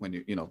when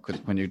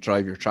you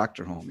drive your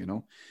tractor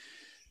home.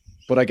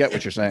 But I get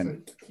what you're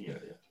saying. Yeah.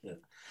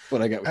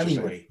 But I get what you're saying.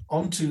 Anyway,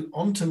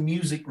 onto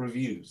music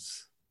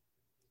reviews.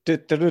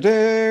 If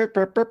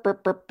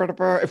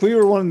we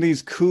were one of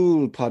these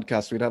cool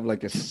podcasts, we'd have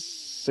like a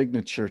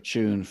signature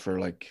tune for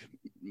like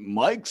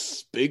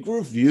Mike's Big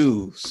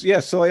Reviews.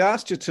 Yeah, so I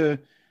asked you to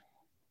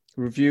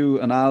review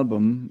an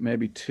album,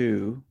 maybe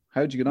 2.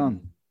 How'd you get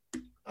on?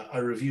 I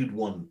reviewed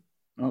 1.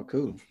 Oh,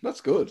 cool. That's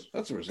good.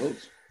 That's a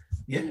result.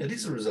 Yeah, it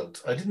is a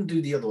result. I didn't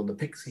do the other one, the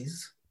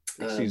Pixies.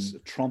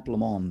 Trompe le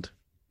Monde.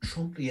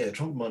 Trompe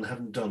le Monde I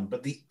haven't done,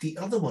 but the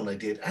other one I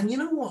did. And you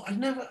know what?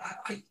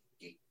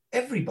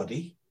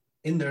 Everybody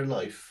in their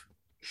life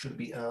should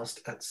be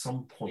asked at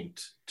some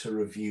point to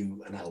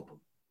review an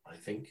album, I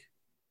think.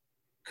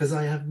 Because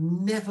I have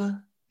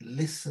never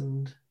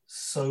listened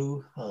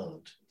so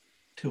hard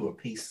to a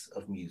piece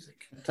of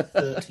music, to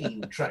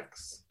 13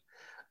 tracks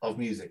of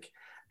music.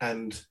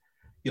 And,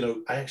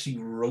 I actually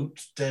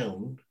wrote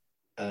down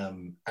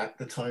at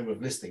the time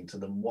of listening to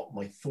them what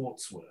my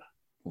thoughts were.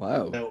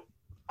 Wow. Now,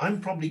 I'm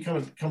probably kind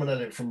of coming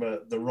at it from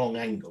the wrong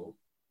angle.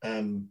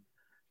 And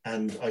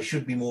I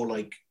should be more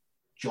like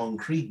John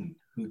Creedon,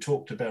 who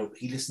talked about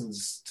he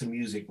listens to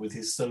music with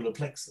his solar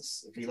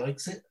plexus. If he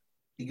likes it,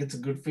 he gets a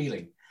good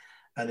feeling.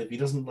 And if he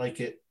doesn't like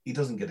it, he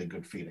doesn't get a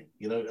good feeling,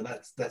 and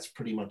that's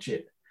pretty much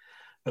it.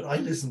 But I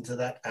listened to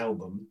that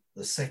album,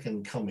 The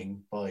Second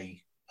Coming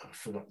by, I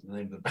forgot the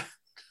name of the band.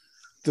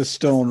 The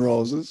Stone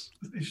Roses.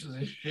 This is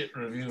a shit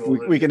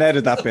review. We can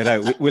edit that bit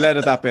out. We'll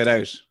edit that bit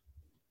out.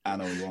 I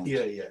know we won't.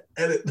 Yeah.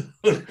 Edit.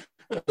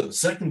 The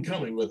Second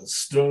Coming with the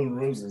Stone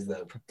Roses,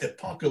 that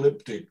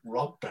apocalyptic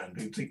rock band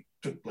who took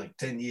like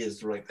 10 years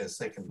to write their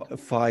second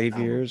 5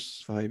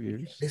 years. 5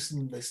 years.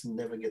 Listen,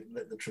 never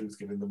let the truth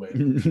get in the way of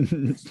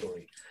the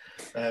story.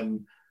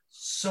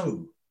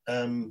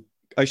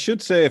 I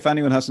should say, if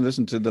anyone hasn't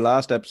listened to the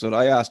last episode,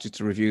 I asked you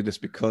to review this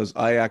because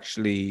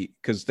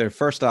their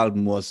first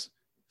album was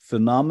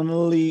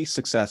phenomenally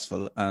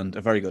successful and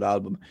a very good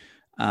album.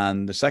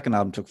 And the second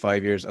album took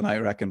 5 years. And I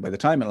reckon by the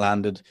time it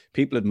landed,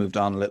 people had moved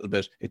on a little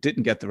bit. It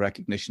didn't get the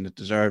recognition it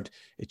deserved.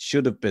 It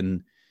should have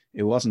been.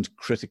 It wasn't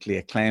critically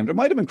acclaimed. It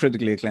might have been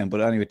critically acclaimed,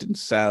 but anyway, it didn't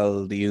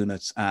sell the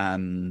units.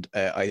 And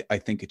I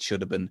think it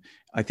should have been.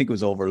 I think it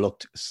was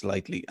overlooked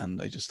slightly.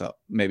 And I just thought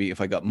maybe if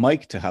I got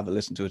Mike to have a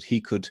listen to it, he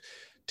could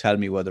tell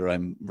me whether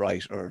I'm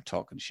right or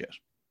talking shit.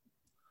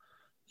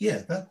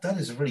 Yeah, that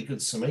is a very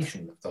good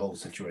summation of the whole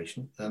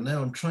situation. And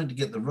now I'm trying to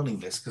get the running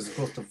list because, of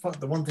course,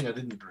 the one thing I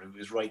didn't do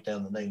is write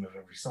down the name of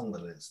every song that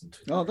I listened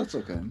to. Oh, that's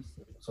okay.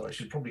 So I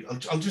should probably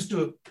I'll just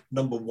do it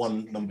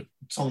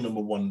song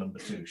number one, number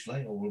two, shall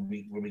I? Or will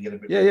we get a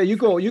bit? Yeah. You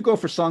go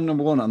for song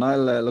number one, and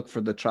I'll look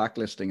for the track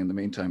listing in the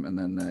meantime, and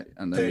then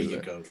there you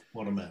go.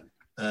 What a man.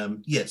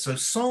 Yeah. So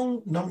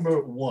song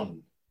number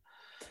one.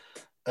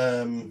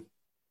 It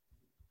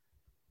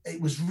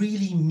was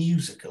really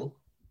musical.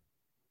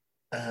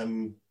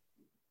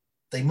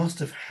 They must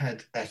have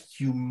had a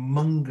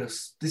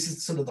humongous, this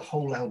is sort of the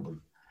whole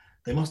album.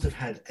 They must have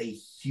had a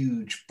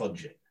huge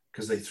budget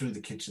because they threw the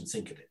kitchen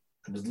sink at it.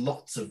 There was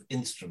lots of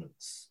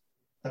instruments.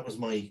 That was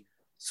my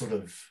sort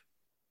of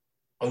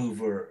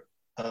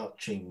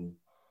overarching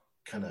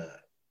kind of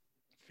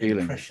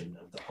impression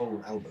of the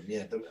whole album.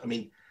 Yeah. I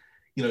mean,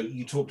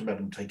 you talked about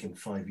them taking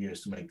 5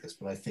 years to make this,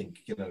 but I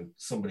think,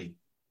 somebody,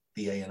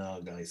 the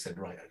A&R guy said,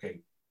 right,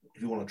 okay,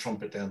 if you want a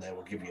trumpet down there,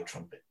 we'll give you a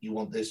trumpet. You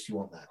want this, you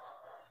want that.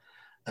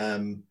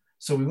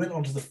 So we went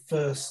on to the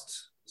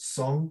first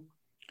song.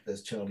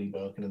 There's Charlie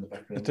barking in the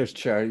background. There's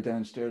Charlie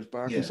downstairs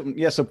barking. Something.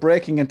 Yeah, so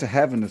Breaking Into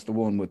Heaven is the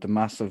one with the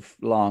massive,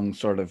 long,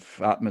 sort of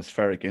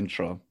atmospheric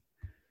intro.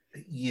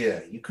 Yeah,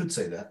 you could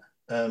say that.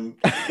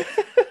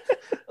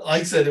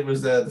 I said it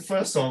was the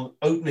first song,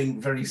 opening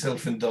very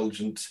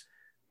self-indulgent,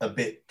 a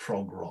bit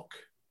prog rock.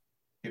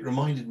 It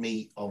reminded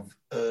me of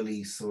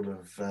early sort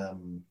of...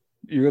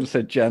 You're going to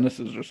say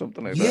Genesis or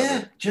something like that?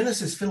 Yeah,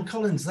 Genesis, Phil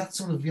Collins, that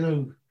sort of,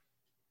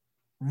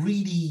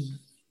 really...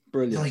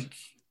 Brilliant. Like,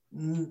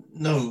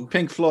 no.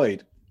 Pink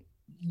Floyd.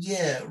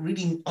 Yeah,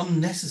 really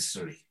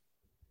unnecessary.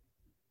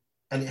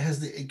 And it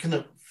has the kind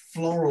of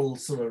floral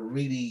sort of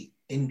really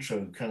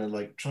intro, kind of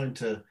like trying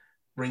to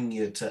bring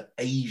you to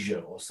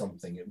Asia or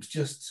something. It was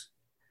just,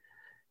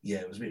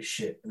 it was a bit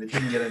shit, and it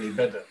didn't get any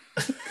better.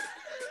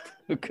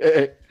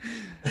 Okay.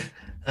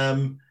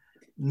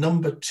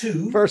 Number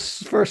two.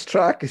 First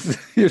track is,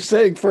 you're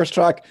saying first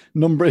track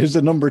number is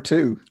a number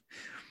two.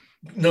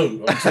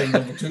 No, I'm saying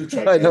number two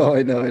track. I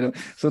know.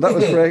 So that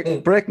was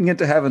Breaking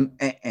Into Heaven.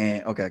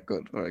 Okay,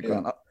 good. All right,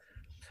 go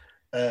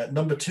on.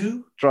 Number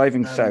two.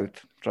 Driving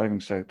South. I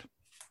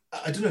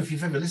don't know if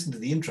you've ever listened to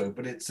the intro,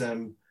 but it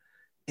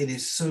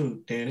is so.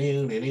 It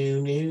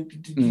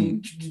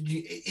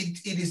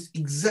is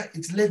exact.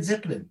 It's Led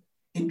Zeppelin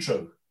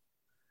intro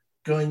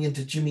going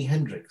into Jimi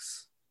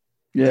Hendrix.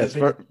 Yeah, it's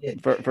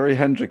very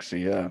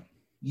Hendrixy, yeah.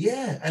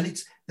 Yeah,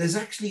 and there's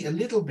actually a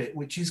little bit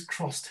which is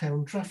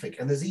crosstown traffic,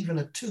 and there's even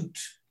a toot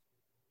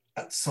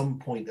at some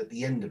point at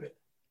the end of it.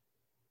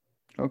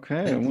 Okay,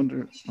 and I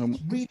wonder. It's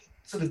really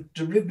sort of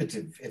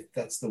derivative, if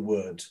that's the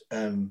word.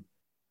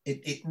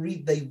 They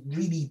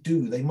really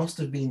do. They must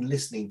have been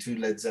listening to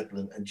Led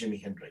Zeppelin and Jimi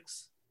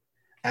Hendrix,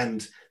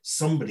 and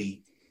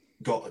somebody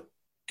got a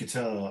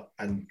guitar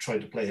and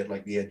tried to play it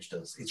like the Edge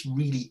does. It's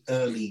really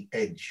early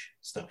Edge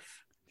stuff.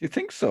 You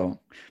think so?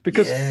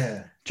 Because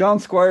John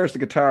Squire's the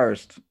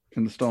guitarist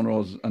in the Stone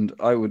Roses, and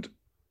I would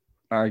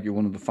argue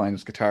one of the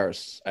finest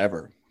guitarists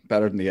ever,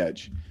 better than the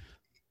Edge.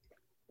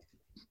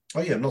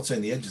 Oh yeah, I'm not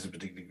saying the Edge is a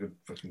particularly good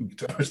fucking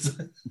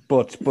guitarist.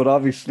 but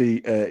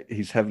obviously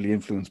he's heavily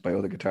influenced by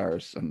other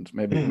guitarists, and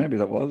maybe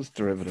that was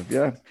derivative.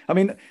 Yeah, I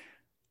mean,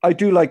 I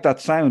do like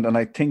that sound, and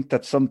I think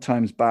that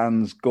sometimes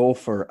bands go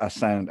for a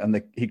sound, and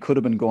he could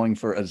have been going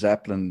for a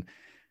Zeppelin.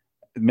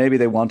 Maybe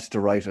they wanted to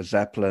write a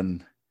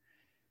Zeppelin.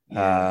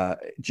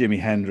 Jimi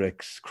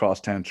Hendrix,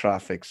 Crosstown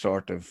Traffic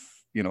sort of,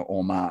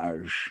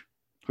 homage,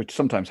 which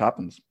sometimes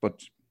happens,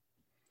 but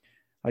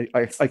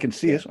I can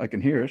see it, I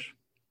can hear it.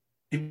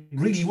 It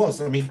really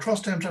was. I mean,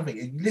 Crosstown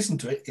Traffic, listen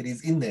to it, it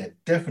is in there,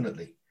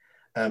 definitely.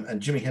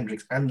 And Jimi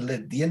Hendrix and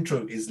the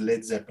intro is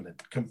Led Zeppelin,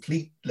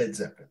 complete Led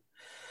Zeppelin.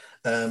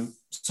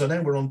 So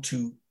now we're on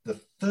to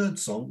the third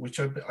song, which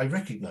I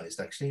recognized,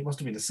 actually. It must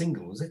have been a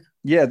single, was it?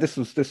 Yeah, this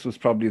was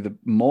probably the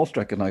most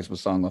recognizable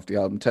song off the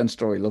album, 10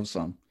 Story Love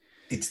Song.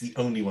 It's the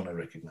only one I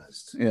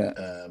recognized.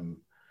 Yeah.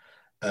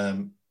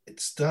 It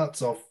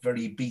starts off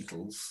very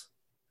Beatles,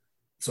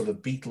 sort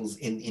of Beatles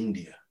in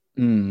India.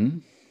 Mm-hmm.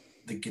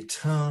 The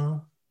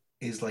guitar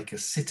is like a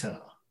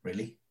sitar,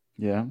 really.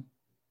 Yeah.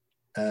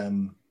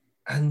 And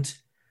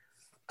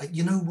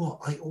you know what?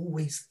 I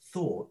always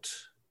thought,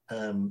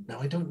 now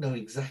I don't know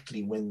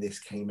exactly when this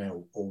came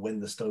out or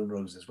when the Stone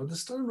Roses, were the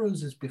Stone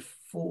Roses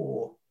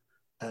before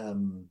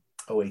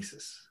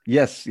Oasis?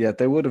 Yes, yeah,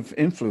 they would have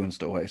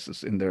influenced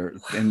Oasis in their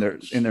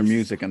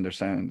music and their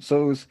sound.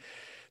 So it was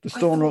the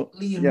Stone Roses.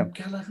 Liam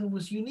Gallagher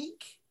was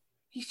unique.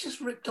 He's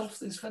just ripped off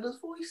this fella's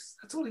voice.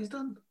 That's all he's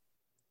done.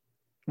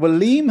 Well,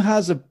 Liam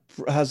has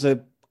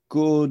a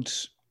good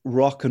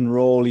rock and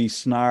rolly,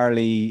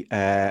 snarly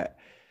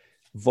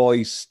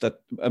voice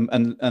that,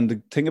 and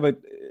the thing about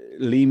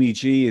Liam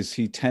G is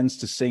he tends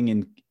to sing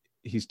in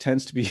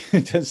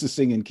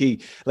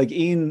key. Like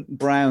Ian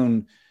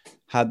Brown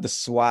had the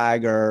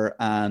swagger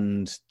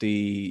and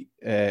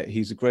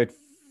he's a great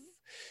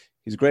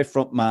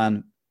front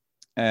man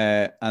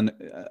and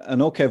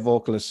an okay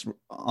vocalist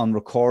on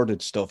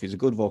recorded stuff. He's a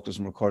good vocalist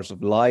on recorded stuff.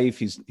 Live,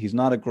 he hasn't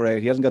got a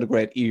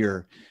great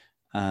ear,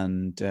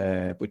 and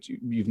but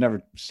you've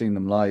never seen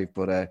them live,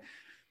 but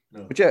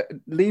No. but yeah,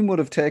 Liam would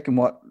have taken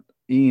what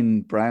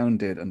Ian Brown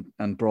did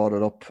and brought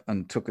it up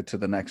and took it to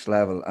the next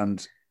level.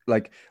 And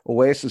like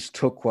Oasis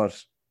took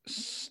what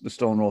the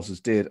Stone Roses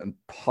did and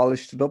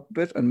polished it up a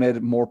bit and made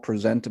it more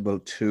presentable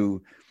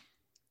to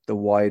the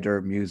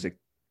wider music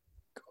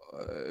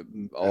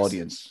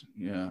audience.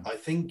 Yeah, I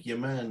think your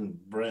man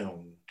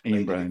Brown Ian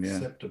made Brown, it yeah.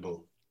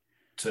 acceptable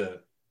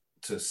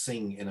to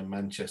sing in a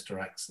Manchester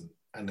accent,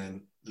 and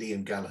then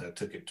Liam Gallagher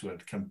took it to a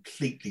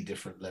completely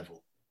different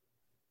level.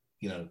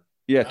 You know.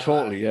 Yeah,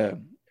 totally. Yeah.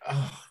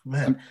 Oh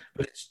man,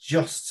 but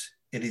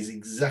it is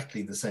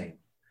exactly the same.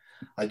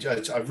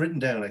 I've written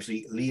down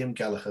actually Liam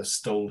Gallagher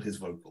stole his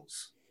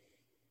vocals.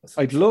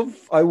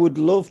 I would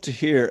love to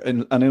hear,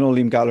 and I know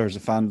Liam Gallagher is a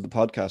fan of the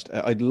podcast.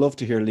 I'd love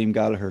to hear Liam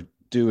Gallagher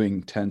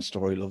doing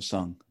 10-Story Love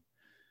Song.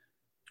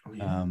 Oh,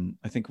 yeah.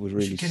 I think it would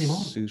really get him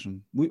on. suit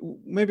him.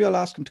 Maybe I'll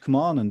ask him to come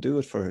on and do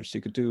it for us.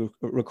 He could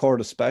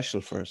record a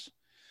special for us.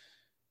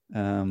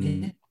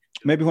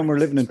 Maybe when we're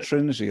living in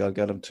Trinity, I'll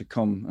get him to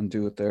come and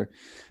do it there.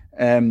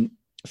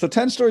 So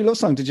 10-Story Love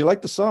Song, did you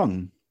like the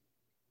song?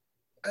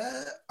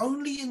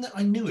 Only in that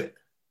I knew it.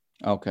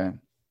 Okay.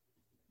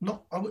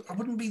 Not, I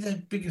wouldn't be their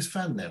biggest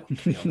fan now,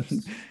 to be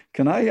honest.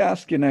 Can I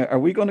ask you now, are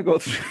we going to go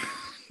through,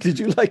 did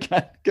you like,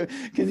 can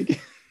you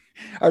give,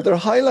 are there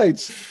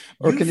highlights?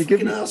 Or can you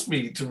give me? ask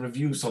me to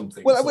review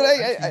something. Well, so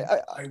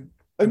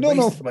I don't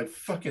know. My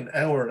fucking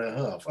hour and a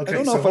half. Okay, I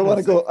don't know if I want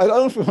to go. I don't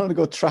know if we want to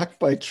go track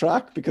by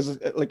track because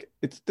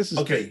this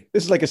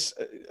is like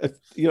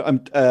I'm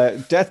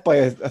death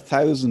by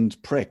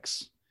 1,000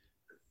 pricks,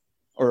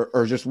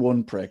 or just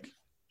one prick.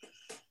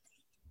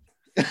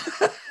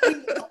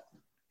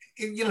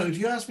 If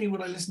you ask me,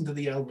 would I listen to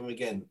the album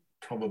again?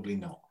 Probably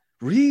not.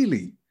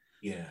 Really?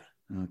 Yeah.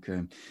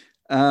 Okay.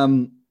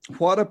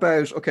 What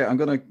about? Okay, I'm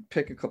going to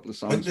pick a couple of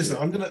songs. Listen,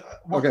 I'm going to.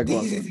 Okay, the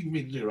easy thing for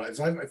me to do, right?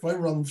 Is if I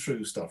run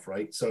through stuff,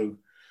 right? So,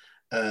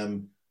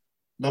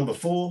 number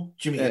 4,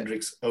 Jimi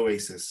Hendrix,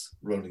 Oasis,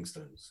 Rolling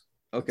Stones.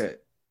 Okay,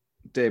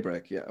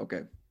 Daybreak. Yeah.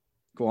 Okay,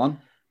 go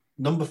on.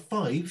 Number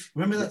 5.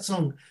 Remember that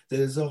song?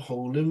 There's a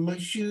hole in my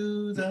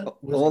shoe that.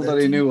 All that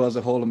he knew was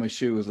a hole in my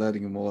shoe was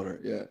letting him water.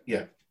 Yeah.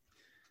 Yeah.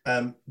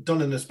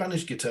 Done in a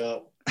Spanish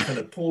guitar, kind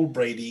of Paul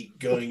Brady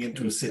going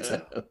into a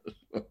sitar.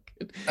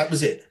 That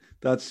was it.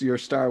 That's Your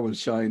Star Will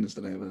Shine is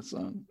the name of the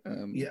song.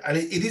 Yeah, and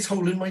it is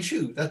Hole in My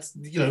Shoe. That's,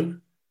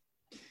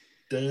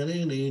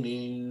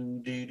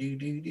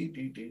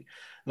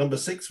 Number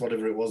 6,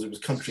 whatever it was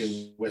country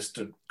and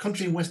western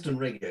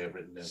reggae I've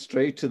written down.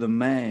 Straight to the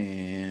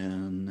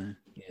Man.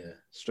 Yeah.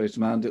 Straight to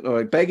the Man. All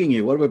right, Begging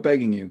You. What about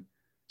Begging You?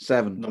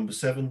 7. Number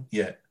 7,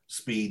 yeah.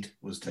 Speed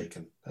was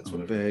taken. That's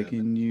what I'm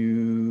Begging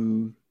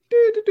You.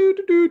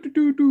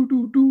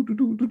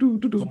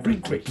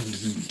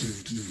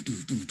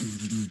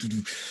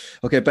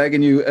 Okay,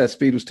 Begging You,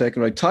 Speed was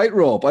taken, right.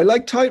 Tightrope. I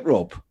like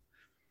Tightrope.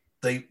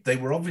 They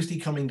were obviously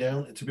coming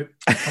down. It's a bit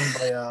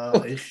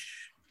Kumbaya-ish.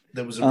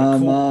 There was a record.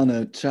 I'm on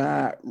a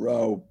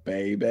tightrope,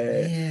 baby.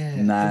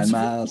 Yeah. 9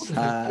 miles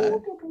high.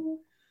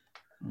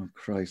 Oh,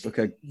 Christ.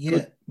 Okay.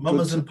 Yeah.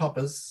 Mamas and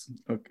Papas.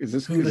 Okay. Is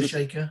this Hula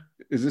Shaker?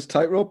 Is this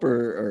Tightrope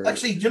or?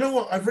 Actually, you know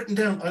what? I've written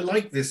down, I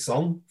like this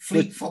song.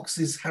 Fleet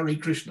Foxes, Hare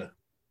Krishna.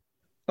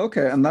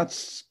 Okay, and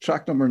that's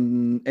track number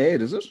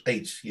 8, is it?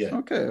 8, yeah.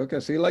 Okay.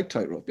 So you like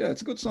Tightrope? Yeah,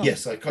 it's a good song.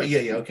 Yes,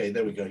 yeah. Okay,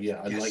 there we go.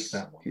 Yeah, I like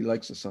that one. He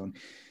likes the song.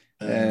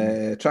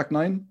 Track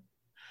 9.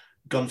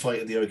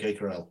 Gunfight at the OK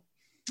Corral.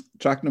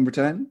 Track number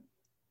 10.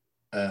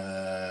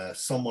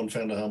 Someone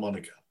Found a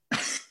Harmonica.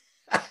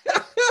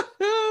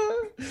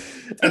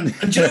 and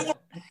do you know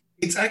what?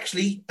 It's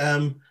actually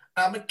I'm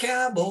a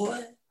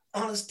cowboy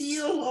on a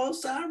steel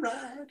horse I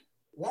ride,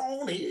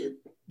 wanted,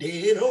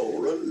 dead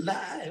or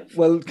alive.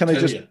 Well, can I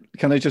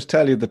just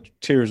tell you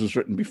that Tears was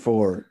written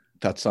before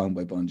that song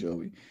by Bon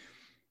Jovi?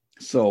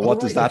 So what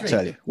does that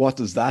tell you? What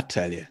does that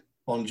tell you?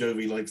 Bon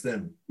Jovi likes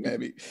them.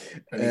 Maybe.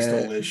 And he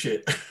stole their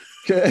shit.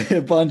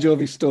 Bon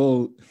Jovi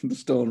stole the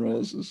Stone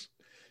Roses.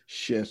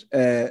 Shit.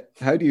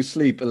 How Do You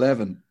Sleep?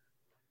 11.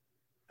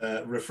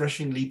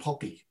 Refreshingly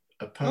poppy,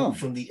 apart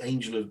from the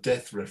Angel of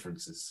Death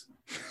references.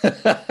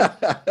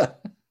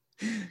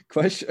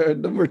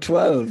 Question number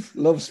 12.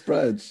 Love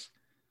Spreads.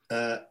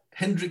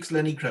 Hendrix,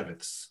 Lenny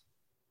Kravitz.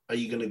 Are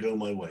You Gonna Go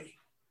My Way?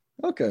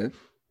 Okay.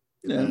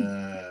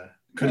 Yeah.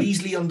 Could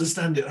easily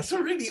understand it. That's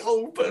a really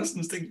old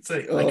person's thing to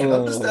say. I can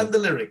understand the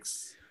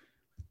lyrics.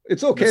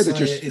 It's okay Messiah that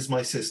you're... is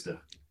my sister.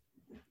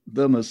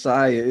 The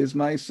Messiah is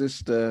my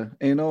sister.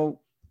 Ain't no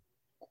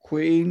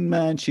queen,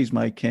 man. She's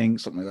my king.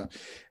 Something like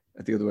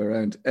that. The other way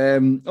around.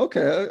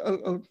 Okay.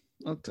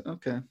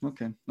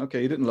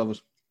 Okay. You didn't love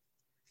it.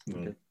 No.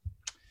 Okay.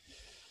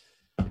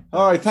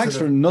 All right. Thanks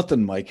for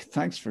nothing, Mike.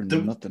 Thanks for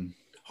nothing.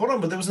 Hold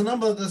on, but there's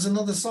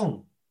another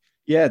song.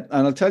 Yeah,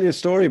 and I'll tell you a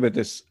story about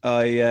this.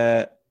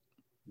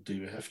 Do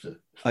you have to?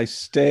 I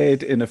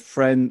stayed in a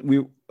friend.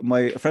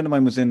 A friend of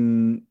mine was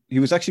in. He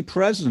was actually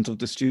president of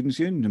the Students'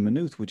 Union in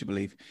Maynooth. Would you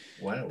believe?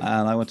 Wow.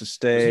 And I went to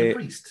stay. Was he a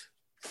priest?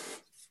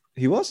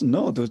 He wasn't.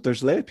 No,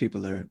 there's lay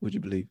people there. Would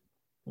you believe?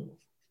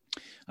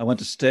 I went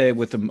to stay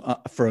with him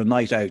for a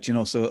night out,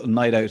 so a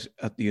night out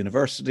at the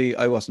university.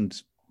 I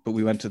wasn't, but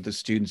we went to the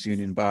Students'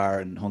 Union bar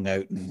and hung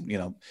out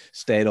and,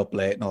 stayed up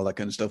late and all that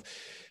kind of stuff.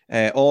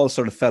 All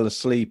sort of fell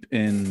asleep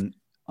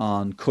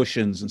on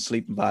cushions and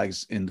sleeping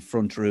bags in the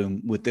front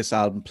room with this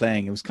album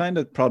playing. It was kind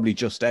of probably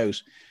just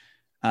out.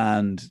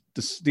 And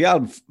the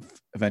album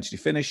eventually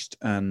finished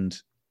and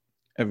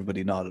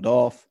everybody nodded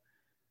off.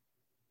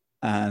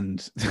 And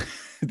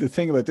the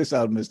thing about this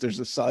album is there's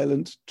a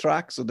silent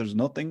track, so there's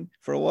nothing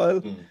for a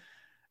while.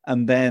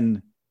 And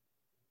then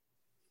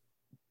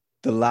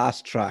the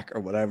last track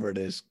or whatever it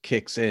is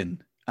kicks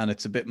in and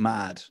it's a bit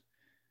mad.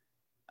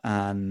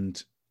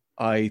 And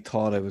I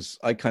thought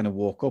I kind of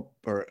woke up,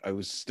 or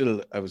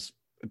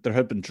there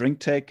had been drink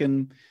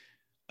taken.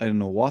 I don't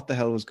know what the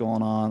hell was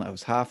going on. I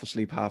was half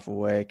asleep, half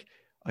awake.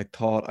 I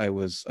thought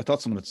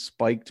someone had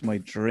spiked my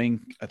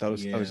drink. I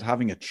thought I was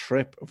having a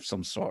trip of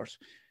some sort.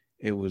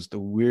 It was the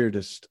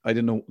weirdest. I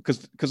didn't know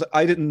because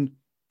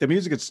the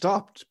music had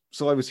stopped.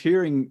 So I was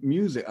hearing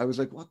music. I was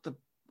like, what the,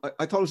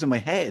 I thought it was in my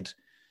head.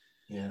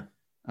 Yeah.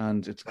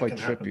 And it's quite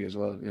trippy as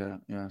well. Yeah.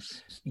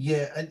 Yes.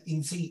 Yeah. And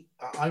you see,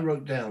 I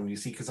wrote down,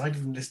 because I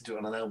didn't listen to it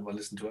on an album. I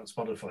listened to it on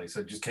Spotify. So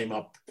it just came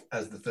up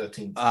as the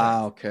 13th.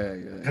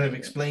 Okay. Yeah, kind of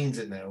explains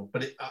it now.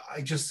 But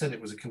I just said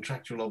it was a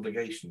contractual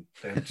obligation.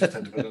 They just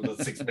had to put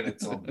another 6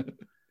 minutes on,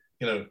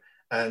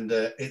 and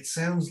it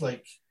sounds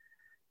like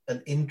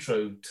an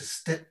intro to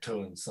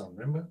Steptoe and Son.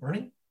 Remember?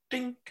 Ring,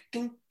 ding,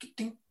 ding,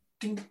 ding,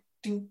 ding,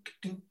 ding,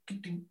 ding,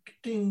 ding,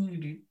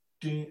 ding,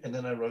 ding. And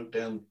then I wrote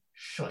down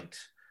shite.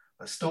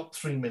 I stopped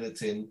 3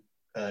 minutes in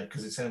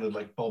because it sounded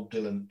like Bob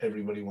Dylan,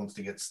 Everybody Wants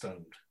to Get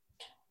Stoned.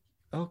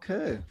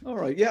 Okay. All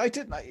right. Yeah, I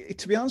didn't.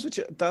 To be honest with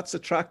you, that's a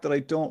track that I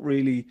don't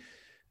really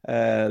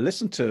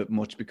listen to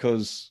much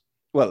because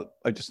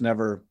I just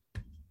never,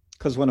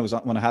 because when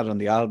I had it on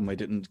the album, I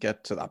didn't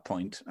get to that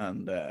point.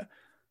 And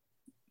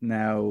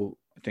now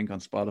I think on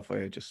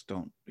Spotify,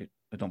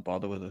 I don't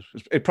bother with it.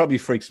 It probably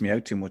freaks me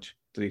out too much,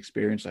 the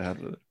experience I had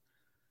with it.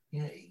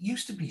 Yeah, it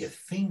used to be a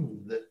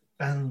thing that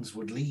bands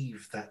would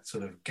leave that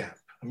sort of gap.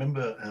 I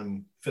remember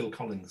Phil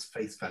Collins'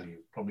 Face Value,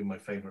 probably my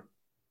favorite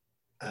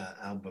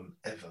album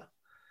ever,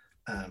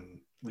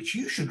 which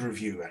you should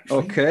review,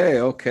 actually.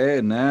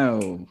 Okay,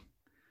 now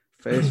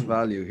Face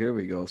Value, here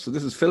we go. So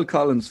this is Phil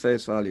Collins'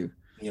 Face Value.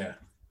 Yeah,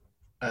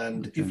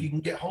 and if you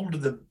can get hold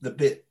of the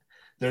bit,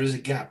 there is a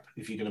gap,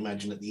 if you can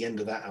imagine, at the end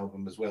of that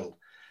album as well.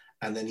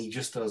 And then he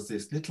just does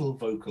this little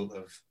vocal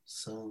of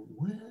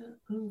somewhere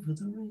over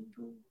the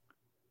rainbow,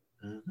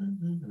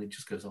 and it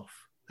just goes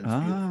off.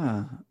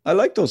 I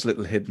like those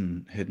little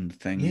hidden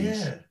things.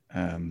 Yeah.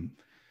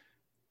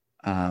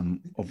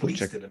 Of which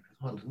did it as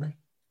well, didn't they?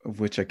 Of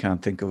which I can't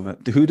think of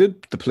it. Who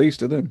did? The Police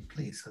did it?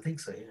 Police, I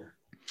think so. Yeah.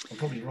 I'm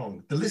probably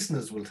wrong. The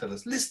listeners will tell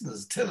us.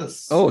 Listeners, tell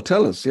us. Oh,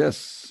 tell us.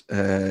 Yes.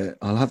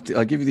 I'll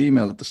give you the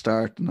email at the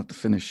start and at the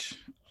finish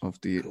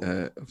of the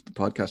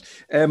podcast.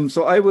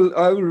 So I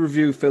will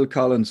review Phil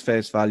Collins'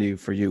 Face Value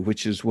for you,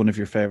 which is one of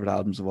your favorite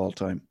albums of all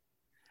time.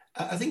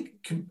 I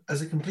think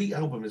as a complete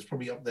album, it's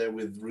probably up there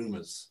with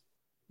Rumours,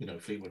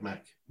 Fleetwood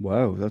Mac.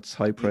 Wow, that's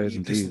high praise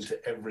indeed. Listen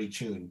to every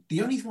tune.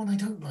 The only one I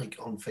don't like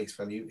on Face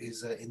Value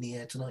is In the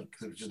Air Tonight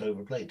because it was just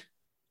overplayed.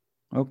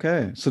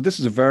 Okay, so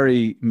this is a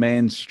very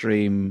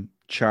mainstream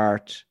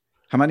chart.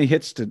 How many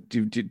hits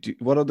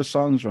what other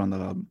songs are on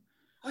that album?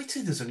 I'd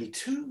say there's only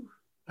two.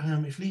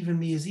 If Leaving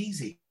Me Is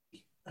Easy.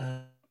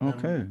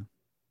 Okay.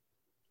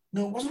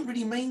 No, it wasn't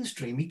really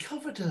mainstream. He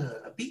covered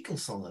a Beatles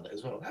song on it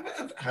as well.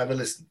 Have a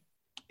listen.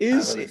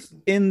 Is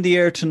In the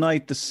Air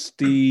Tonight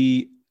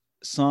the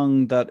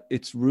song that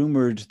it's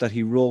rumored that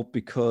he wrote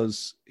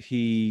because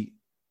he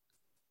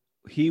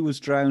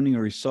was drowning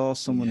or he saw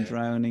someone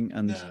drowning?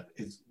 And no,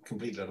 it's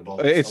complete load of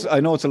bollocks.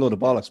 I know it's a load of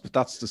bollocks, but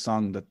that's the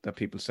song that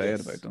people say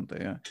it about, don't they?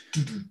 Yeah.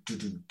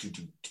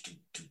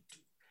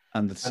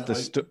 And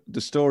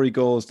the story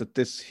goes that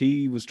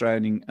he was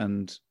drowning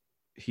and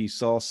he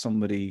saw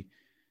somebody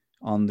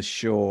on the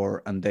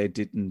shore and they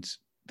didn't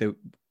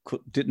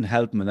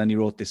help him, and then he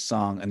wrote this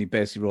song and he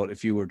basically wrote,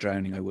 if you were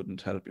drowning I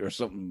wouldn't help you, or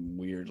something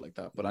weird like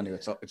that. But anyway,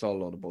 it's all a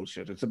load of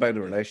bullshit. It's about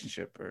a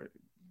relationship.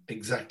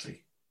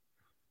 Exactly.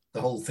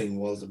 The whole thing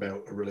was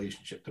about a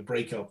relationship, the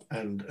breakup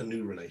and a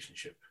new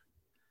relationship.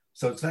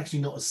 So it's actually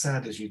not as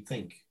sad as you'd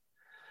think.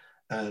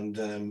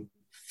 And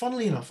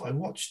funnily enough, I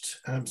watched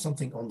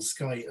something on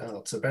Sky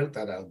Arts about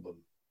that album.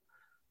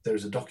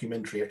 There's a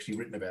documentary actually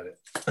written about it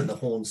and the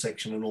horn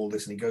section and all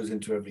this, and he goes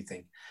into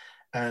everything.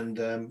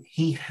 And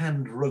he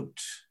hand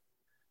wrote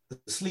the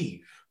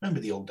sleeve.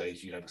 Remember the old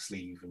days? You'd have a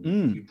sleeve and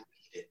you'd read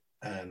it.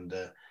 And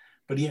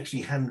but he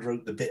actually hand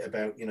wrote the bit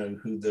about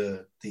who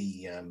the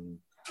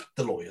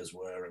lawyers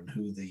were and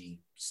who the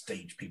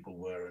stage people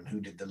were and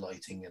who did the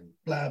lighting and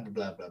blah blah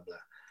blah blah blah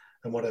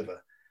and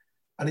whatever.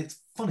 And it's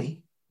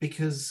funny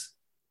because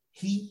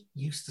he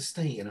used to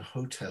stay in a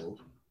hotel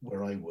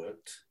where I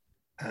worked,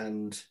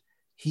 and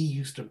he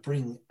used to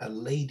bring a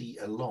lady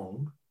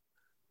along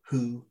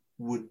who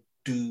would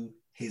do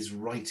his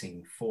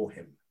writing for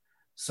him.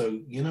 So,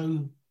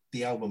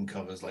 the album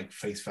covers, like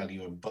Face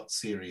Value and But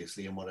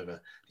Seriously and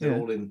whatever, they're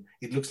all in,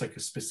 it looks like a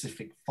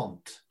specific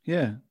font.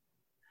 Yeah.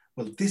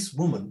 Well, this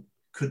woman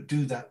could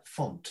do that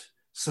font.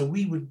 So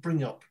we would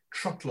bring up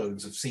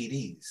truckloads of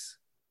CDs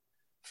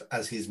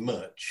as his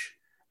merch,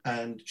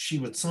 and she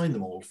would sign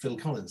them all, Phil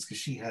Collins, because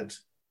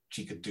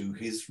she could do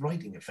his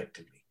writing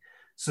effectively.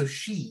 So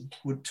she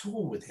would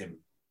tour with him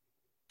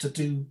to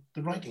do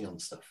the writing on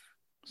stuff.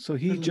 So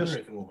he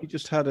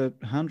just had a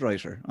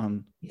handwriter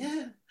on.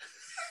 Yeah.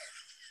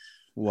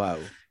 Wow.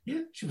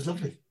 Yeah, she was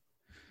lovely.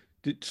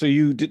 So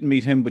you didn't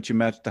meet him, but you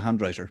met the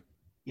handwriter?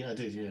 Yeah, I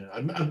did, yeah.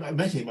 I met him. I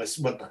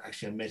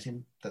met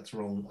him. That's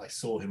wrong. I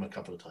saw him a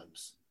couple of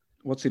times.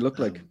 What's he look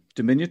like?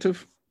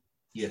 Diminutive?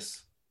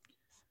 Yes.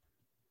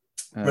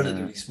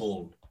 Relatively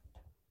small.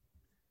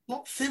 A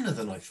lot thinner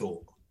than I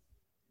thought.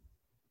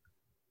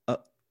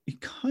 He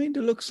kind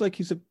of looks like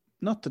he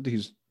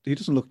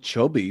doesn't look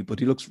chubby, but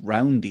he looks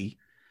roundy.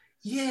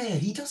 Yeah,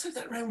 he does have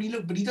that roundy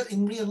look, but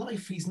in real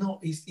life, he's not.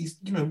 He's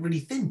really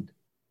thin.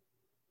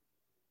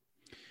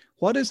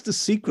 What is the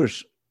secret,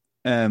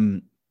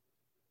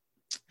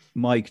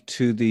 Mike,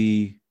 to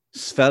the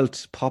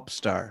svelte pop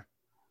star?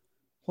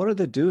 What are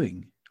they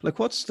doing? Like,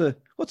 what's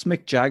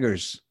Mick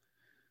Jagger's?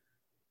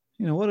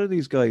 What are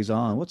these guys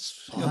on?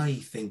 I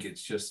think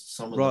it's just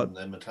some of them.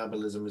 Their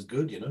metabolism is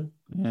good,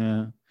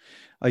 Yeah,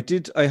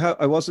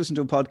 I was listening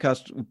to a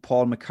podcast with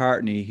Paul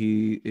McCartney.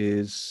 He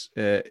is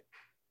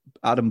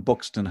Adam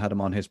Buxton had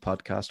him on his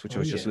podcast, which I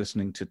was just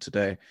listening to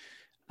today,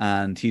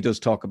 and he does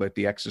talk about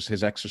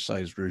his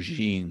exercise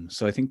regime.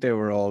 So I think they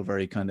were all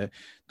very kind of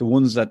the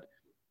ones that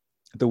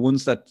the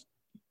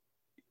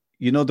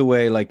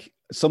way, like,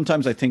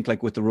 sometimes I think,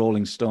 like, with the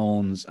Rolling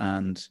Stones,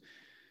 and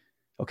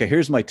okay,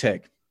 here's my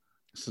take.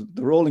 So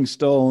the Rolling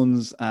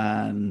Stones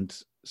and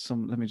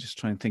let me just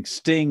try and think.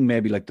 Sting,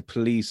 maybe, like the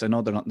Police. I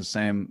know they're not in the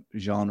same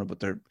genre,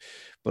 but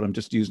I'm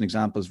just using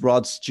examples.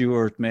 Rod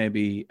Stewart,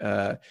 maybe,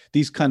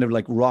 these kind of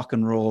like rock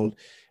and roll,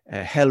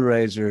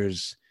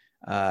 Hellraisers,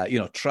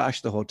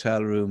 trash the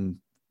hotel room,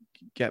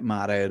 get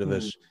mad out of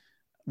it,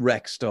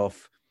 wreck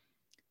stuff.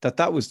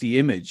 That was the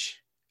image.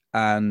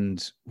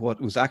 And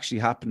what was actually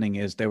happening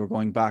is they were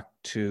going back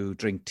to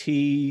drink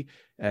tea,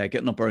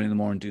 getting up early in the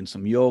morning, doing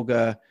some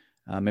yoga,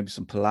 maybe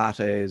some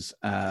Pilates,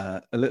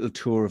 a little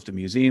tour of the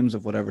museums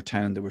of whatever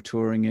town they were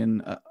touring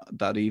in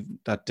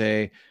that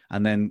day,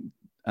 and then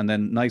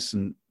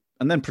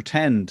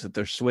pretend that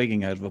they're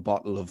swigging out of a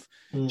bottle of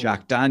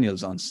Jack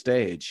Daniels on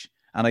stage.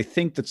 And I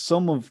think that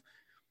some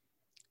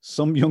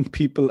young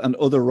people and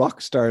other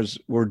rock stars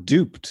were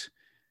duped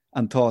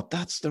and thought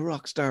that's the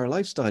rock star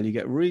lifestyle. You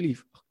get really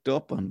fucked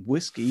up on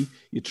whiskey,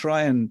 you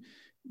try and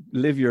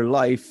live your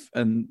life,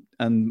 and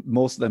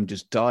most of them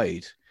just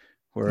died.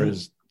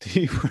 Whereas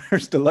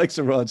the likes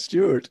of Rod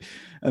Stewart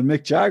and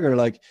Mick Jagger,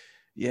 like,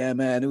 yeah,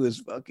 man, it was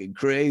fucking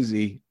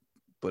crazy,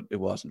 but it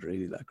wasn't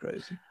really that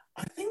crazy.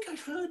 I think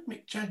I've heard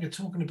Mick Jagger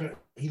talking about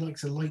he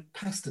likes a light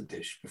pasta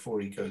dish before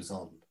he goes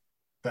on,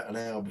 about an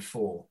hour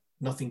before.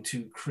 Nothing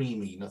too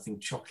creamy, nothing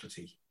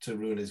chocolatey to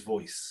ruin his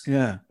voice.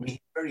 Yeah. I mean, he's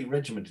very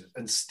regimented.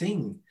 And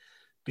Sting,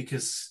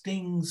 because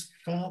Sting's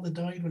father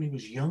died when he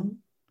was young.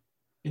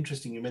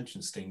 Interesting you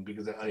mentioned Sting,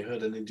 because I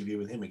heard an interview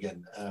with him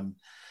again.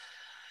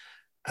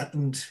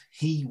 And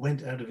he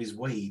went out of his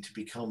way to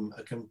become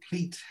a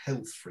complete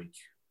health freak.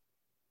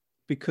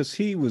 Because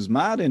he was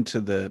mad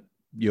into the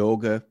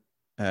yoga,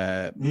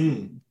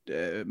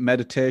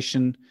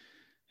 meditation,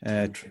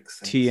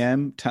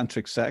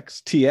 tantric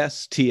sex,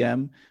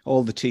 TM,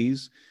 all the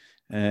T's,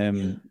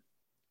 and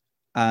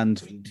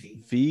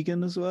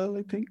vegan as well,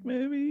 I think,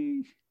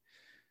 maybe.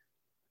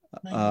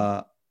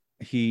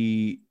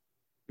 He,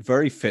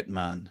 very fit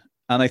man.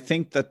 And I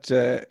think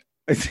that,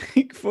 I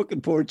think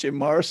fucking poor Jim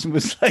Morrison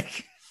was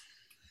like,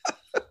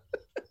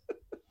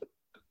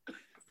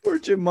 poor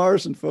Jim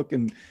Morrison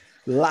fucking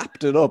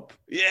lapped it up.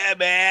 Yeah,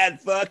 man,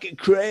 fucking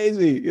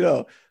crazy,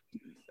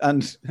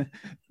 And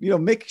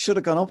Mick should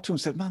have gone up to him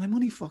and said, "Man, I'm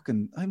only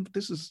fucking. I'm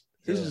playing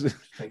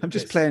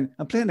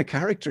a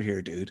character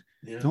here, dude.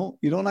 Yeah.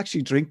 You don't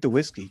actually drink the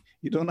whiskey.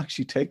 You don't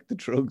actually take the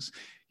drugs.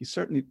 You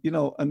certainly,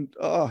 And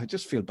I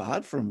just feel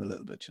bad for him a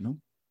little bit,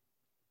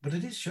 But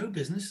it is show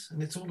business,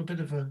 and it's all a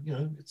bit of a,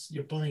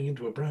 you're buying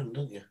into a brand,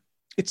 aren't you?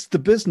 It's the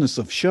business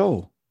of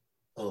show.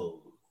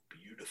 Oh,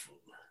 beautiful.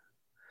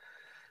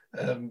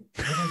 What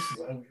else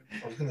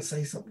I was going to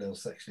say something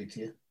else actually to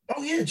you.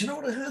 Oh yeah, do you know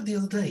what I heard the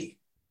other day?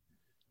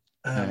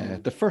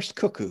 The first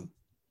cuckoo.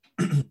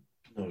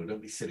 No,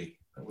 don't be silly.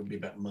 That would be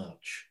about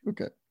March.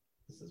 Okay.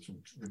 That's a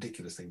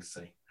ridiculous thing to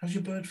say. How's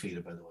your bird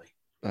feeder, by the way?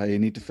 I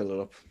need to fill it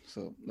up,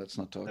 so let's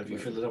not talk about it. Have you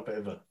filled it up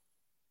ever?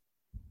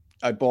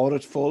 I bought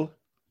it full.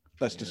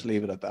 Let's just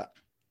leave it at that.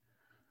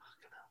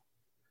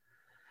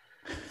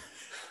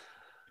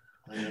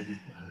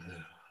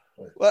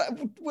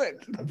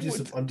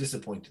 I'm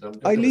disappointed.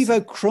 I leave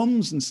out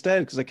crumbs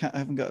instead because I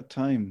haven't got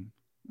time.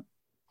 Of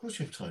course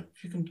you have time.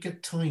 If you can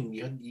get time,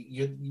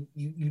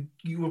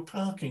 you were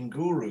parking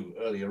Guru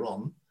earlier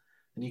on,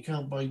 and you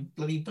can't buy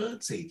bloody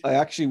birdseed. I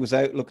actually was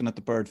out looking at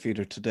the bird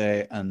feeder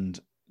today, and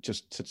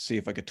just to see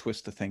if I could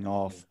twist the thing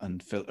off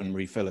and fill and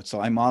refill it.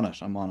 So I'm on it.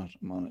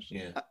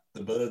 Yeah.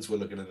 The birds were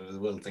looking at it as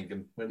well,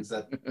 thinking, when's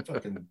that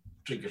fucking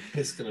drink of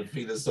piss going to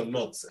feed us some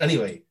nuts?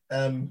 Anyway,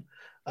 I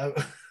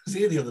was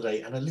here the other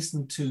day and I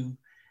listened to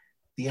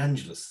The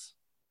Angelus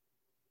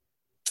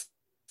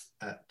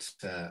at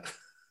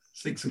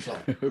 6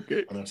 o'clock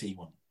Okay. on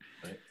RT1.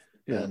 Right?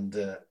 Yeah. And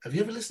have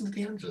you ever listened to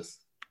The Angelus?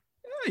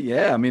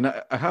 Yeah, I mean,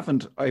 I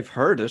haven't. I've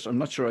heard it. I'm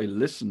not sure I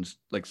listened,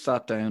 like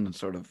sat down and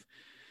sort of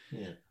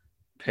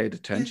paid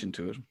attention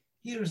to it.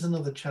 Here is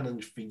another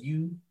challenge for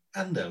you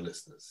and our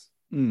listeners.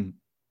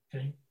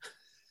 Okay,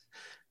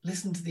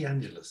 listen to The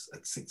Angelus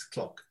at 6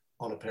 o'clock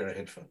on a pair of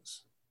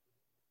headphones.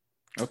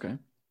 Okay.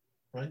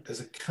 Right,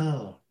 there's a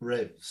car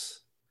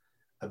revs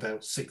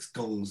about 6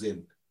 gongs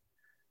in,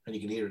 and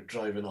you can hear it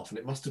driving off, and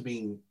it must have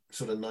been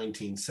sort of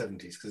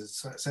 1970s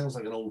because it sounds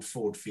like an old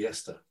Ford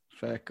Fiesta.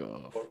 Feck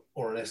off.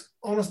 Or an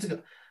honest to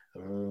God.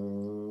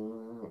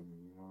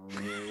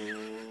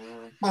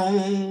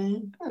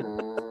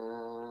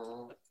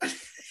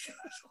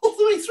 All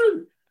the way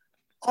through.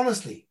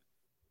 Honestly.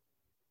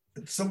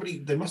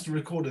 They must have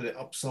recorded it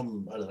up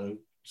some, I don't know,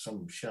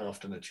 some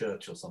shaft in a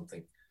church or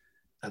something.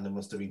 And there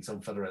must have been some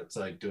fella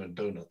outside doing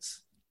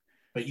donuts.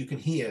 But you can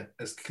hear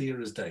as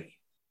clear as day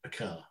a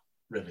car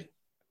revving.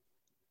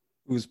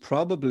 It was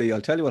probably, I'll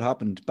tell you what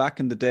happened back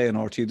in the day in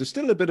RT. There's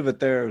still a bit of it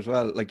there as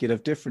well. Like you'd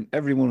have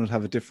everyone would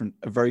have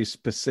a very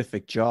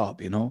specific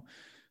job, you know?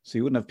 So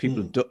you wouldn't have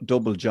people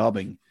double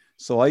jobbing.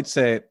 So I'd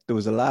say there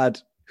was a lad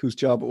whose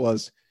job it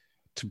was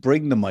to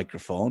bring the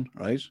microphone,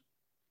 right?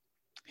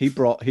 He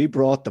brought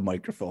the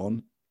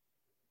microphone.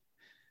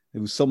 It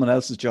was someone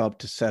else's job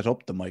to set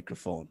up the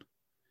microphone.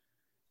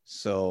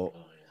 So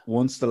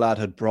once the lad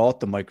had brought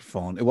the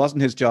microphone, it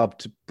wasn't his job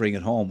to bring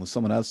it home. It was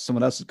someone else.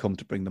 Someone else had come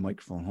to bring the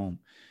microphone home.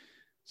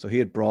 So he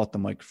had brought the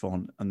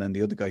microphone, and then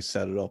the other guy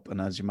set it up.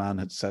 And as your man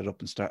had set it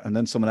up and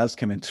then someone else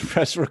came in to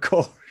press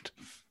record.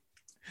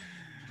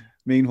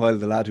 Meanwhile,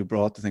 the lad who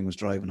brought the thing was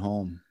driving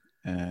home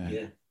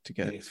to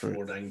get it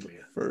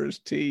for his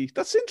tea.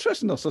 That's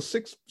interesting, though. So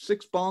six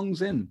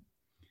bongs in.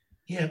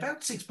 Yeah,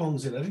 about 6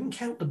 bongs in. I didn't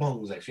count the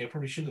bongs, actually. I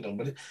probably should have done.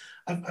 But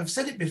I've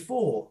said it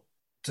before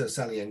to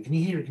Sally Ann. Can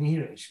you hear it? Can you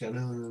hear it? And she's going,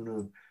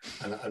 no.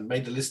 And I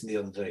made her listen the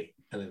other day.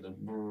 And it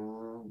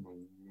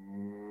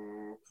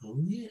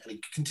and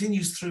it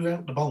continues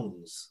throughout the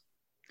bongs.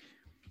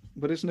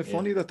 But isn't it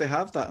funny that they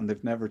have that and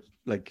they've never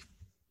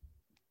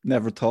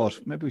thought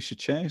maybe we should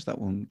change that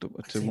one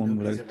to one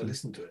without ever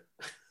listened to it.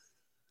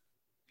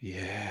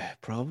 Yeah,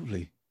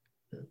 probably.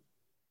 Yeah.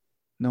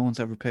 No one's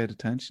ever paid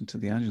attention to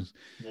The Angelus.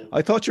 No.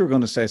 I thought you were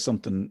going to say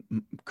something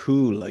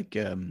cool, like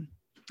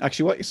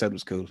actually what you said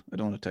was cool. I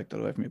don't want to take that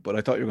away from you, but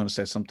I thought you were going to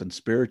say something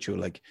spiritual,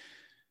 like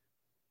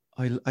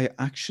I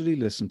actually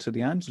listened to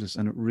The Angelus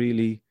and it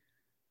really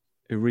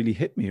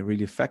hit me. It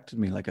really affected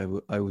me. Like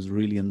I was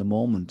really in the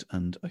moment,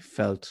 and I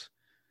felt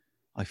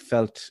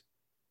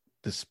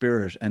the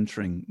spirit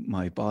entering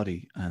my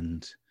body.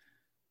 And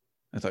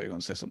I thought you were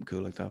going to say something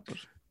cool like that, but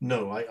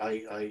no,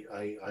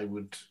 I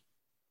would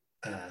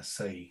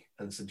say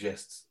and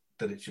suggest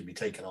that it should be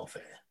taken off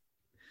air.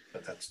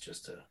 But that's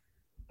just a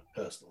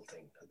personal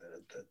thing.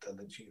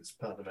 It's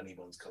part of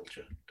anyone's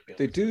culture.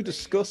 They do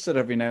discuss it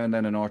every now and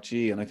then in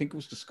RTE, and I think it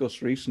was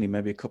discussed recently,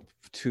 maybe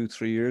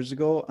 2-3 years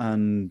ago.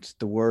 And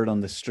the word on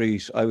the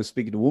street, I was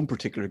speaking to one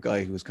particular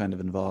guy who was kind of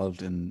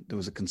involved in, there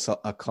was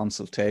a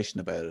consultation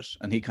about it,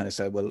 and he kind of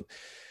said, well,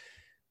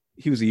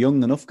 he was a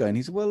young enough guy, and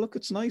he said, well, look,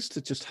 it's nice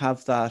to just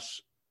have that,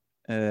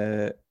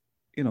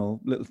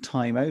 little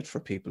time out for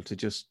people to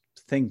just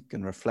think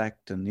and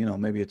reflect, and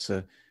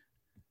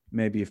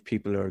maybe if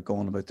people are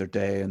going about their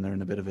day and they're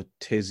in a bit of a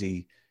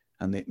tizzy,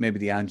 and maybe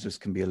The Angelus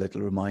can be a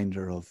little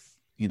reminder of,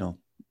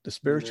 the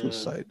spiritual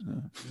side.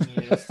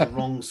 It's the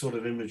wrong sort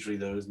of imagery,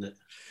 though, isn't it?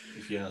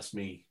 If you ask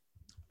me.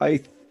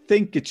 I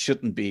think it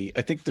shouldn't be.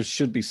 I think there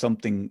should be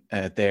something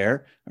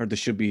there, or there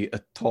should be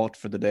a thought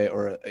for the day,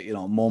 or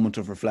a moment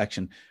of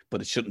reflection, but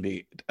it shouldn't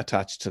be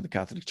attached to the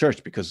Catholic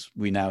Church, because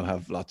we now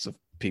have lots of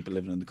people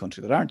living in the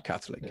country that aren't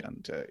Catholic,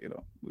 and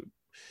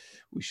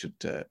we should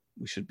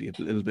be a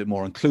little bit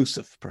more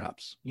inclusive,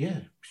 perhaps. Yeah,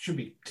 should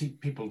be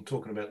people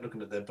talking about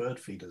looking at their bird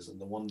feeders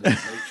and the wonders of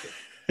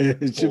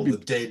nature. All the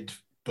dead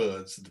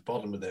birds at the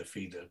bottom of their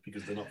feeder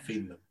because they're not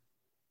feeding them.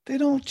 They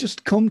don't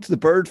just come to the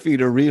bird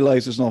feeder,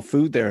 realize there's no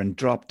food there, and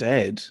drop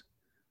dead.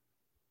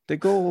 They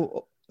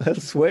go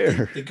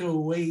elsewhere. They go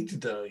away to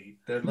die.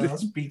 Their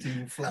last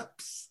beating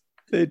flaps.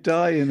 They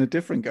die in a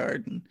different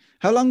garden.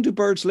 How long do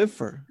birds live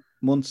for?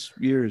 Months,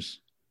 years?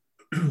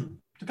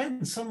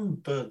 Depends. Some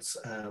birds,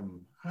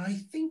 I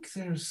think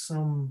there's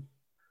some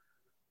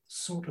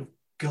sort of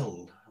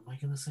gull. Am I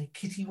going to say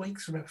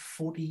kittiwakes are about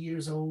 40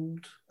 years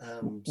old?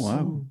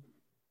 Wow.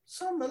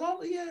 Some a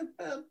lot, yeah.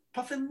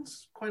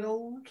 Puffins, quite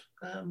old,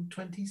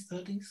 20s,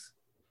 30s.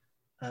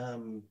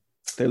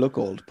 They look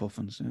old,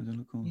 puffins. Yeah, they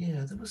look old.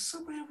 Yeah, there was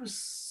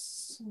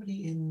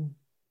somebody in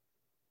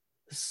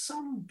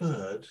some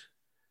bird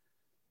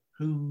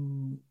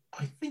who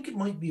I think it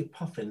might be a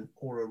puffin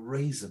or a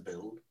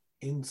razorbill,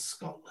 in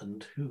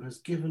Scotland who has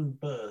given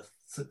birth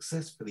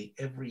successfully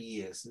every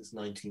year since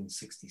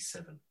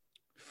 1967.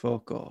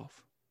 Fuck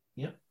off.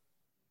 Yep.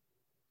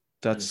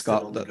 That's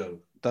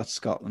Scotland. That's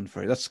Scotland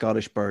for you. That's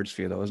Scottish birds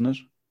for you, though, isn't it?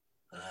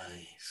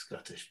 Aye,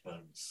 Scottish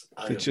birds.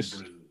 They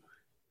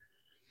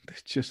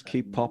just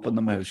keep popping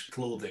them out.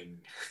 Clothing.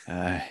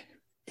 Aye.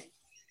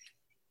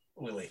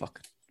 Willie.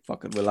 Fuck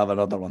it. We'll have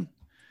another one.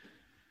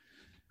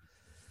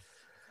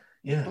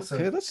 Yeah.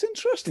 Okay, that's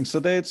interesting.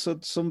 So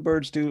some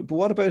birds do. But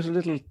what about a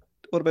little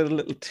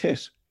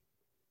tit?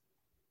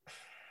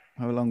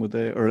 How long would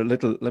they? Or a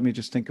little? Let me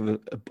just think of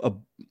a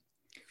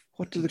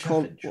what do they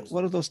call?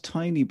 What are those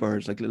tiny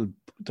birds? Like little?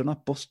 They're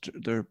not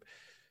they're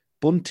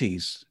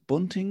bunties.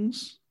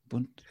 Buntings.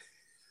 Bunties.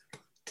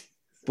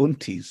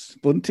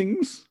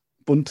 Buntings.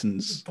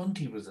 Buntings.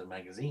 Bunty was a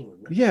magazine,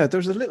 wasn't it? Yeah,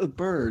 there's a little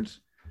bird.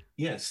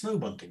 Yeah, snow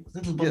buntings,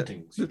 little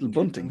buntings. Yeah, little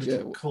buntings,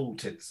 little coal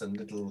tits and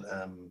little,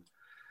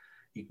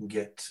 you can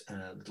get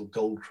little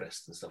gold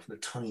crest and stuff. And they're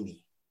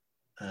tiny,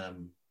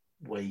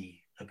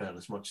 weigh about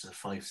as much as a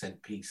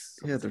 5-cent piece.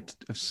 Yeah, they're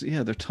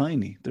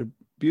tiny. They're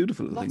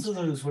beautiful. Lots of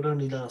those would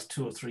only last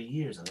 2 or 3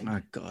 years, I think.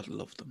 Ah, God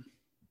love them.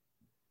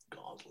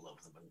 God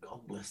love them and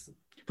God bless them.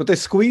 But they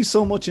squeeze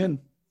so much in.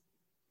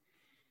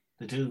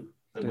 They do.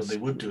 Well, they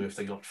would do if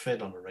they got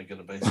fed on a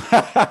regular basis.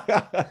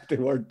 They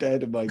weren't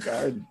dead in my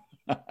garden.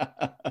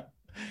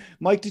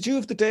 Mike, did you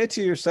have the day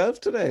to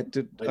yourself today?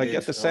 Did I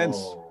get the sense?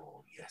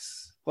 Oh,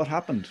 yes. What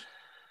happened?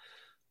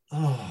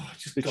 Oh, I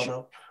just got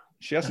up.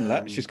 She hasn't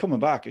left. She's coming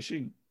back, is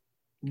she?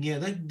 Yeah,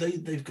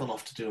 they've gone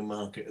off to do a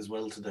market as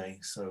well today.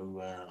 So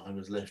I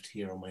was left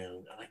here on my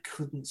own and I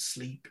couldn't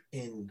sleep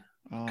in.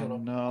 Oh, got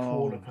up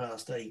no.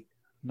 8:15.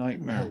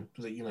 Nightmare.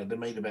 You know, they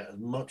made about as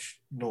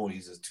much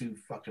noise as 2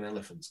 fucking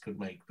elephants could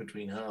make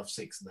between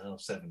 6:30 and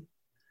 7:30.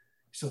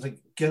 So I think,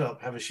 get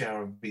up, have a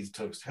shower, and be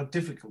toast. How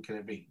difficult can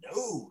it be?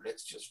 No,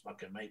 let's just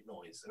fucking make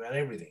noise about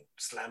everything.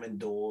 Slamming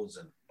doors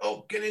and,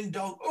 oh, get in,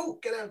 dog. Oh,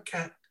 get out,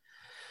 cat.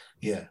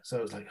 Yeah, so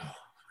I was like, oh.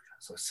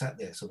 So I sat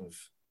there sort of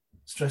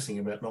stressing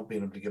about not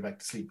being able to get back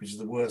to sleep, which is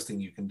the worst thing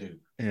you can do.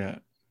 Yeah.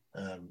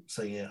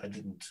 So yeah, I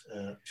didn't.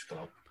 Just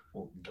got up,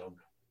 walked the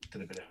dog,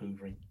 did a bit of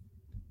hoovering.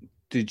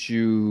 Did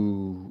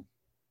you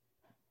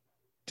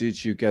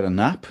get a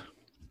nap?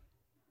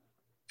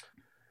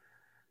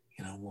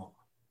 You know what?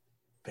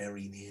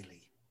 Very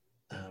nearly.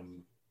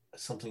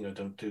 Something I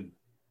don't do.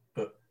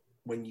 But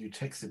when you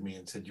texted me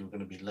and said you were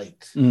going to be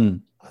late,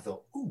 I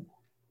thought, ooh,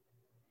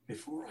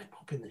 before I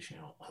pop in the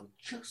shower, I'll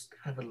just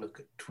have a look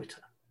at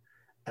Twitter.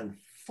 And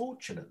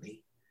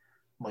fortunately,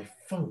 my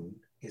phone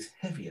is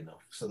heavy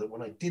enough so that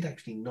when I did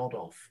actually nod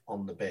off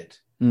on the bed,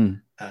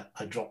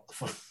 I dropped the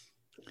phone.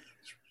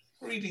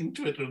 Reading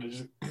Twitter and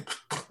just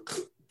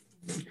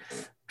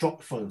dropped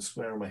the phone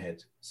square on my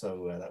head.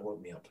 So that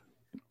woke me up.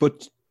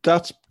 But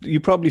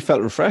you probably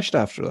felt refreshed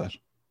after that.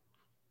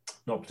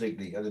 Not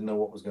particularly. I didn't know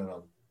what was going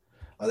on.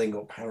 I then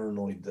got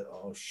paranoid that,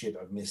 oh shit,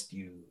 I've missed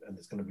you and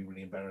it's going to be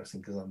really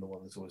embarrassing because I'm the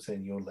one that's always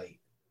saying you're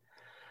late.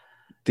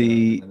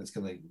 And it's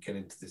going to get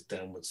into this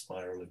downward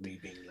spiral of me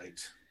being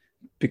late.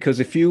 Because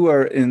if you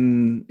were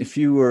an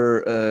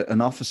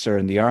officer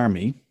in the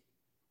army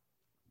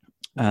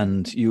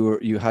and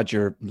you had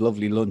your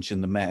lovely lunch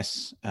in the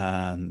mess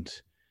and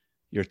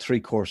your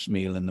 3-course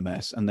meal in the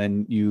mess, and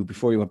then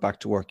before you went back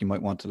to work, you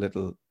might want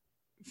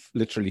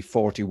literally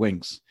 40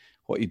 winks.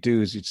 What you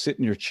do is you'd sit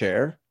in your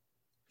chair,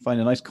 find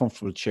a nice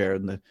comfortable chair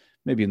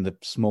maybe in the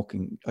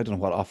smoking, I don't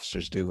know what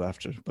officers do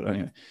after, but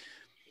anyway,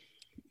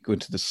 go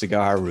into the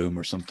cigar room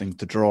or something,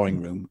 the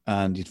drawing room,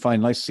 and you'd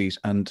find a nice seat,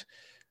 and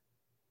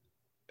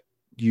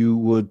you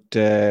would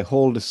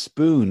hold a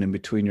spoon in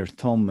between your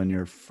thumb and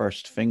your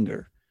first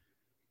finger.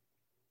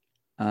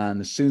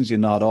 And as soon as you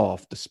nod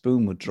off, the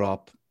spoon would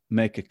drop,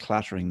 make a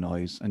clattering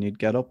noise, and you'd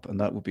get up, and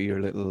that would be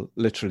your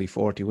literally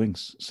 40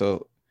 winks.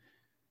 So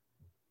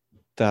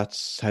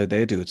that's how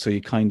they do it. So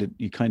you kind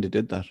of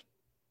did that.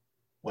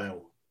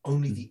 Wow.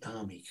 Only the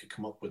army could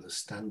come up with a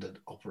standard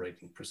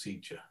operating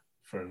procedure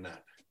for a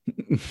nap.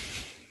 You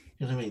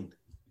know what I mean?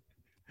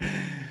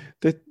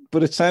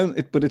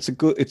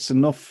 It's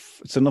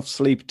enough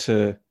sleep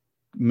to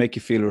make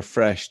you feel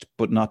refreshed,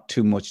 but not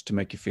too much to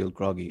make you feel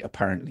groggy,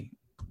 apparently.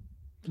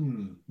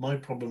 My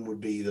problem would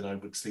be that I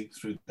would sleep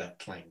through that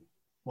clang.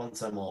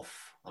 Once I'm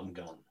off, I'm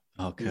gone.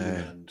 Okay.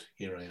 And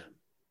here I am.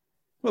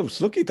 Well,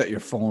 it's lucky that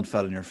your phone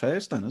fell in your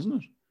face then,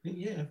 isn't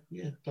it?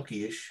 Yeah.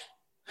 Lucky-ish.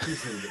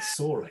 It's a bit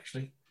sore,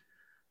 actually.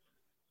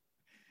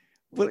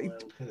 Well,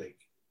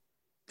 headache.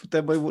 But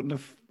then I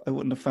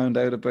wouldn't have found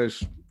out about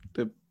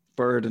the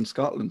bird in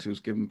Scotland who's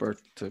given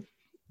birth to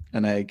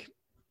an egg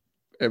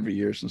every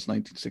year since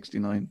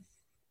 1969.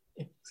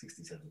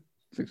 67.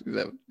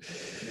 67.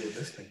 You were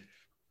listening.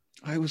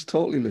 I was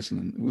totally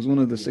listening. It was one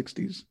of the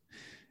 60s.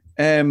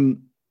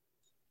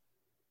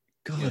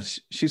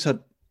 She's had.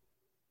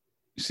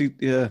 See,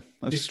 yeah,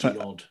 I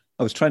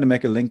was trying to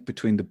make a link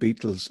between the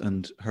Beatles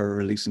and her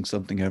releasing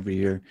something every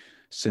year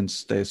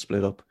since they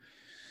split up,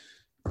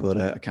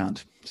 but I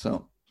can't.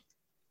 So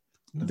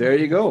there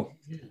you go.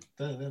 Yeah,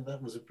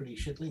 that was a pretty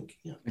shit link.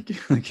 Yeah.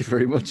 Thank you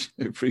very much.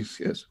 I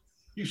appreciate it.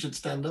 You should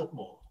stand up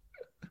more.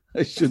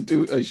 I should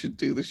do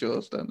the show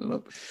standing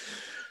up.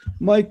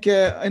 Mike,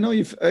 I know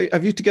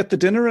have you to get the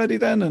dinner ready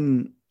then,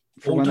 and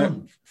for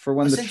when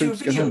the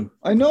troops get home.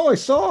 I know, I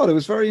saw it. I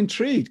was very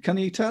intrigued. Can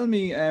you tell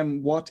me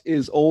what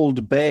is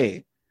Old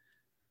Bay?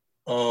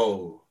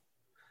 Oh,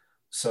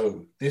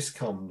 so this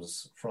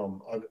comes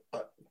from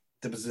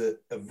there was a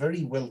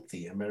very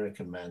wealthy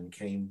American man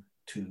came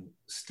to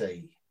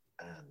stay,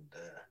 and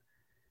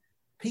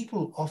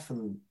people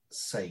often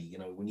say, you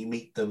know, when you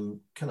meet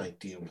them, can I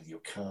deal with your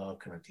car?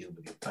 Can I deal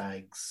with your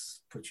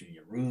bags? Put you in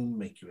your room,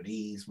 make you at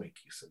ease, make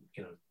you some,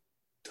 you know,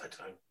 I don't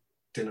know,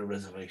 dinner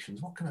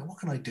reservations. What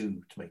can I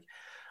do to make?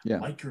 Yeah.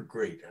 Mike, you're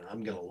great, and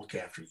I'm going to look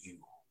after you.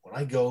 When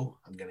I go,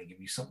 I'm going to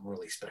give you something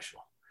really special.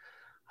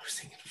 I was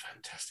thinking,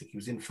 fantastic. He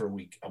was in for a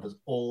week. I was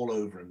all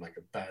over him like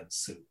a bad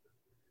suit,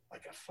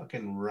 like a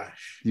fucking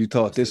rash. You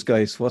thought, this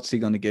guy's, what's he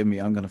going to give me?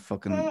 I'm going to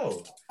fucking...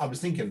 Oh, I was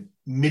thinking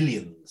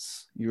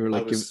millions. You were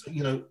like...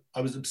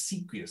 I was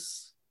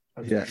obsequious.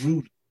 I was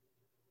rude.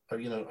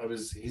 You know, I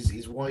was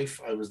his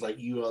wife. I was like,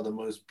 you are the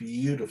most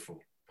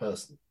beautiful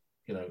person.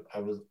 You know, I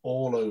was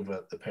all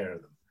over the pair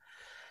of them.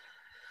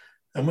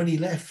 And when he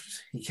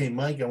left, he came,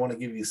 Mike, I want to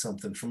give you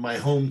something from my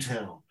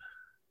hometown.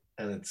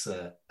 And it's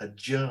a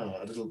jar,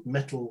 a little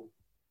metal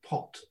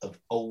pot of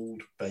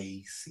Old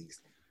Bay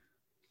seasoning,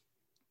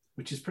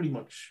 which is pretty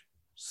much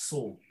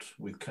salt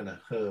with kind of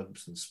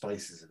herbs and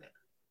spices in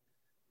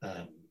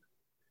it.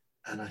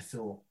 And I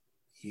thought,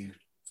 you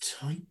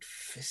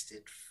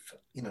tight-fisted,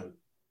 you know,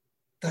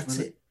 that's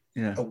it.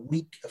 Yeah. A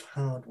week of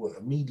hard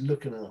work, me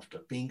looking after,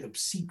 being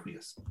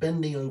obsequious,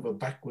 bending over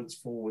backwards,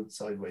 forwards,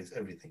 sideways,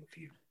 everything for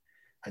you.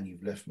 And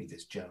you've left me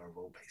this jar of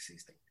Old Bay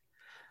seasoning.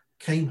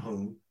 Came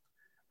home,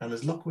 and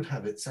as luck would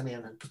have it, Sally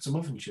Ann had put some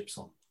oven chips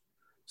on.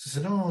 So I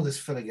said, oh, this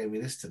fella gave me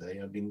this today.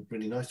 I've been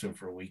really nice to him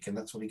for a week, and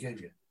that's what he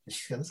gave you. And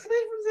she said, is that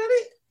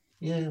it?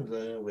 Yeah,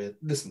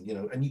 listen, you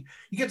know, and you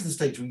get to the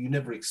stage where you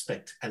never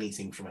expect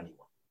anything from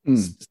anyone.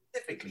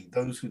 Specifically,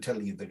 those who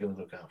tell you they're going to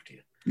look after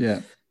you.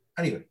 Yeah.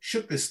 Anyway,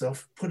 shook this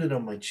stuff, put it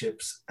on my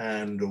chips,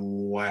 and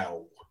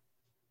wow.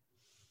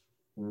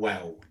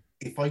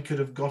 If I could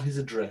have got his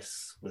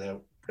address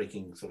without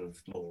breaking sort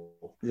of law,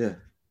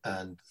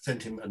 and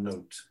sent him a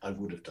note, I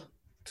would have done,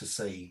 to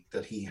say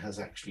that he has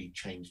actually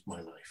changed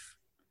my life.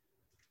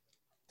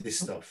 This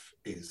stuff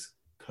is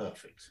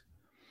perfect.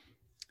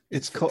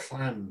 It's called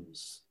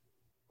clams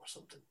or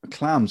something.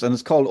 Clams, and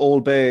it's called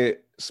Old Bay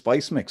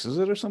spice mix, is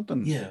it, or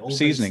something? Yeah, Old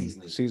seasoning.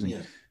 Bay seasoning.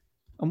 Yeah.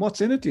 And what's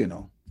in it? Do you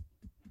know?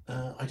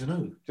 I don't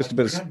know. Just a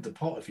bit. Grab the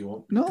pot if you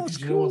want. No, it's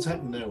cool. You know what's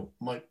happened now?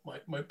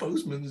 My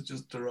postman's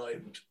just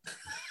arrived. Do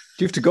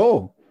you have to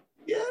go?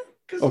 Yeah,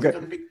 because I've got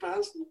a big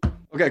parcel.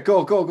 Okay,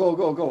 go.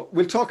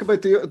 We'll talk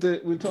about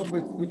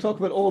we'll talk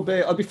about Old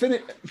Bay. I'll be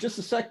finished. Just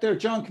a sec there,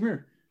 John. Come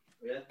here.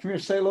 Yeah. Come here.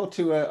 Say hello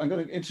to. I'm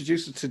going to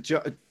introduce it to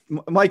John.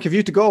 Mike. Have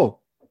you to go?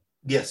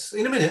 Yes,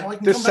 in a minute. I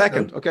can this come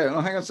second. Back, okay, no,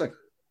 hang on a sec.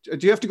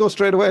 Do you have to go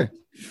straight away?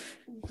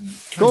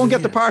 Go and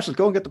get the parcel.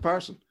 Go and get the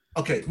parcel.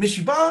 Okay, miss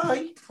you.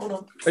 Bye. Hold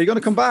on. Are you going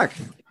to come back?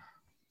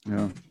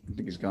 No, I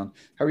think he's gone.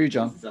 How are you,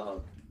 John?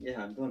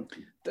 Yeah, I'm done.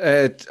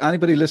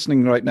 Anybody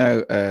listening right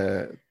now?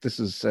 This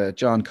is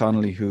John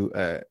Connolly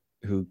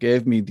who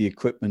gave me the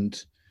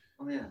equipment,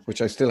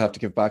 which I still have to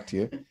give back to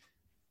you,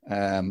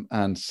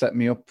 and set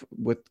me up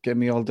gave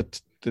me all the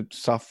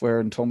software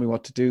and told me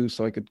what to do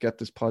so I could get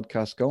this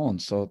podcast going.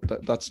 So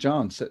that's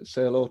John. Say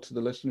hello to the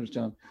listeners,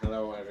 John.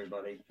 Hello,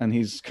 everybody. And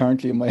he's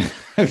currently in my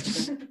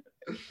house.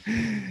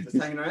 Just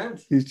hanging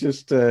around. He's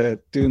just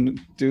drinking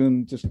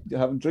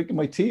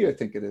my tea, I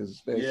think it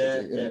is. Basically.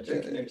 Yeah,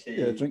 drinking your tea.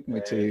 Yeah, drinking my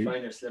tea.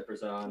 Trying your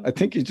slippers on. I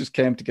think you just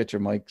came to get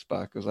your mics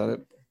back. Was that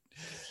it?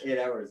 8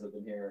 hours I've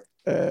been here.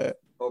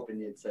 Hoping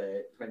you'd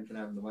say, when can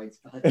I have the mics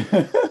back?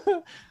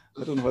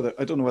 I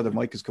don't know whether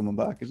Mike is coming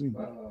back, is he?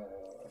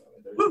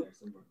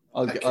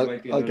 I'll get.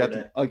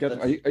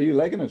 Are you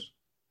legging it?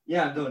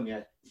 Yeah, I'm done.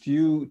 Yeah.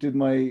 Did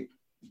my?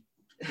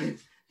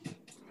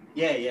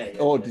 Yeah.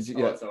 Oh, did you?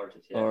 Yeah.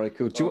 Sorted, yeah. All right,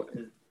 cool. Do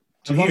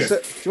you want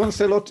to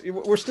say hello?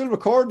 We're still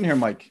recording here,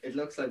 Mike. It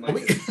looks like Mike.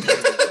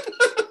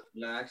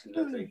 No, actually, it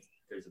looks like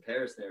there's a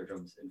pair of snare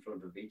drums in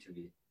front of each of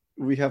you.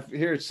 We have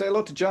here. Say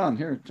hello to John.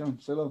 Here, John.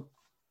 Say hello.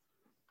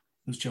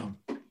 Who's John?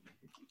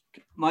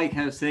 Mike,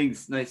 how's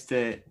things? Nice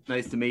to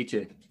meet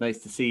you. Nice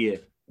to see you.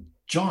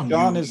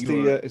 John is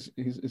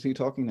he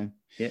talking now?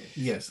 Yeah.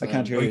 Yes. I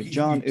can't hear you.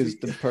 John is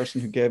the person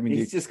who gave me.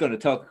 He's just going to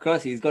talk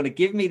across you. He's going to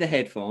give me the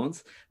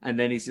headphones, and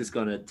then he's just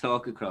going to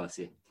talk across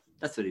you.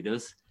 That's what he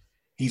does.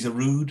 He's a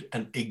rude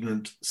and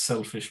ignorant,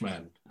 selfish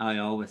man. I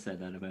always said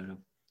that about him.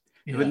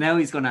 Yeah. But now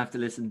he's going to have to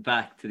listen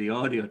back to the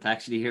audio to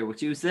actually hear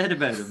what you said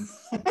about him.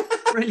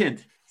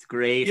 Brilliant. It's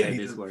great how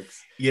this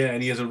works. Yeah,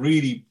 and he has a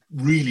really,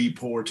 really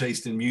poor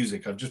taste in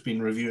music. I've just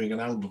been reviewing an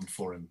album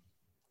for him.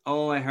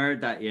 Oh, I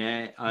heard that.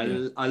 Yeah,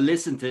 I'll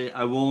listen to it.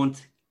 I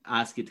won't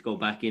ask you to go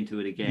back into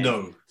it again.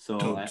 No.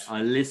 So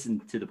I'll listen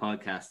to the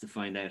podcast to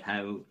find out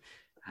how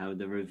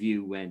the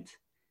review went.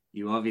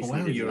 You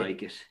obviously didn't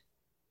like it.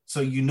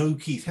 So you know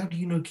Keith. How do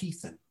you know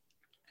Keith then?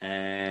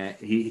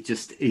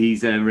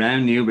 He's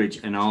around Newbridge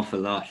an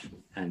awful lot,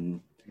 and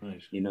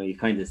Right. You know, you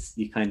kind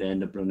of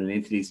end up running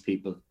into these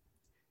people.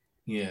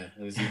 Yeah,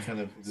 is he kind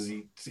of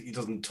he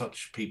doesn't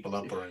touch people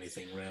up or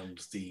anything around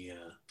the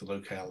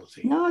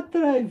locality? Not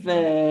that I've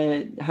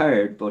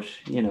heard, but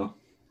you know,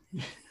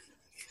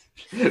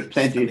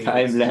 plenty of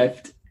time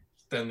left.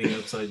 Standing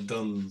outside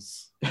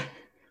Dunn's.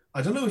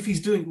 I don't know if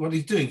he's doing what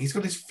he's doing. He's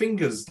got his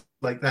fingers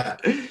like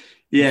that.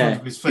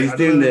 Yeah, his face. I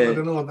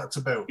don't know what that's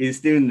about. He's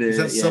doing the. Is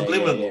that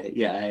subliminal?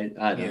 Yeah,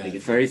 I don't think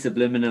it's very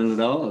subliminal at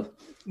all.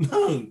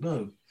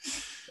 No.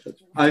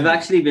 I've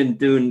actually been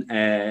doing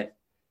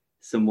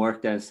some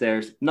work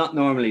downstairs. Not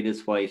normally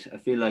this white. I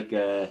feel like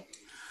a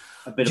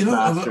bit of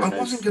plaster. I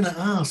wasn't going to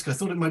ask. I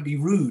thought it might be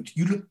rude.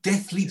 You look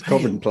deathly pale.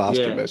 Covered in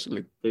plaster,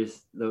 basically.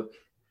 Look.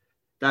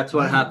 That's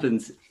what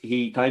happens.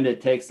 He kind of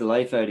takes the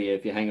life out of you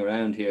if you hang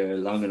around here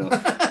long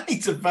enough.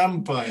 He's a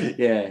vampire.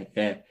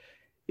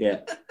 Yeah.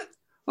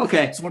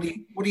 Okay. So what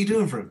are you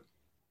doing for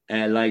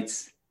him?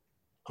 Lights.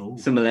 Oh.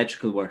 Some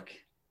electrical work.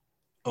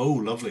 Oh,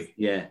 lovely.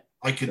 Yeah.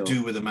 I could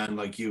do with a man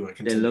like you.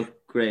 They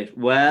look great.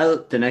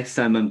 Well, the next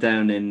time I'm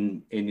down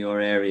in your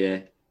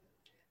area,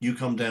 you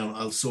come down.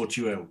 I'll sort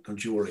you out.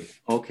 Don't you worry.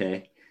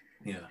 Okay.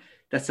 Yeah.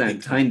 That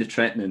sounds kind of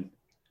threatening.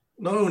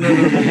 No.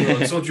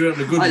 I'll sort you out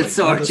in a good way. I'll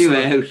sort you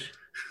out.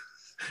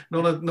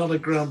 Not a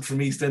Grant from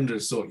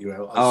EastEnders sort you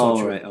out. I'll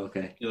sort you out.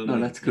 Okay. You know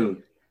that's cool.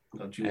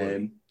 Don't you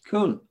worry.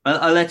 Cool.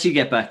 I'll let you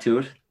get back to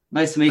it.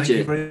 Nice to meet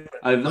you.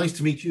 Nice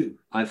to meet you.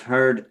 I've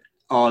heard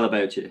all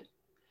about you.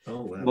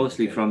 Oh, wow.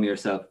 Mostly from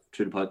yourself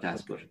through the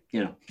podcast, but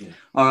you know. Yeah.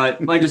 All right.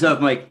 Mind yourself,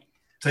 Mike.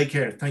 Take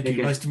care. Thank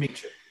you. Nice to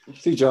meet you.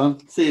 See you,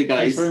 John. See you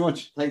guys.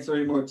 Thanks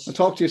very much. I'll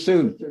talk to you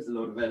soon. There's a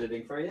load of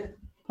editing for you.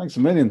 Thanks a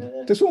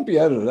million. This won't be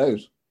edited out.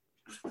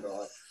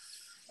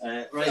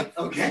 Right.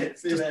 Okay.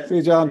 See you then. See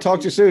you, John. Talk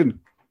to you soon.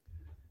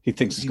 He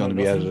thinks it's going to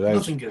be edited out.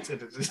 Nothing gets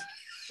edited.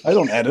 I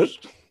don't edit.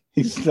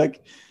 He's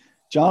like,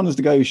 John is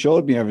the guy who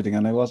showed me everything,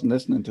 and I wasn't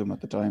listening to him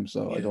at the time,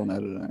 so I don't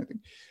edit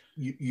anything.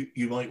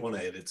 You might want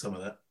to edit some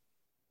of that.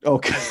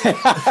 Okay.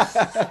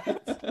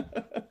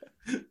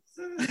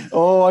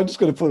 Oh, I'm just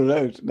going to put it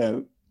out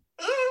now.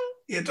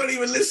 Yeah, don't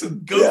even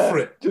listen. Go for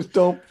it. Just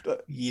don't.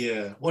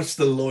 Yeah, watch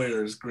the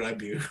lawyers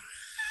grab you.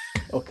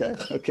 Okay.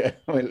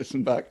 I might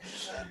listen back.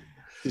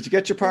 Did you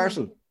get your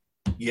parcel?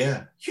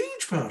 Yeah,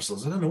 huge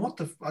parcels. I don't know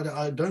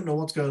I don't know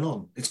what's going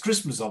on. It's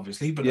Christmas,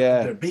 obviously, but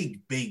yeah, they're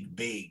big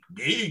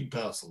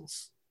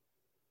parcels.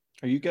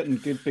 Are you getting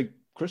big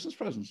Christmas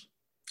presents?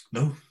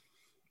 No,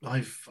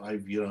 I've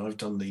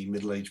done the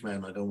middle-aged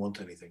man. I don't want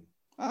anything.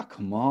 Ah,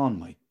 come on,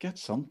 Mike, get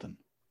something.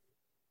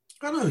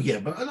 I know, yeah,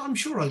 but I'm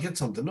sure I'll get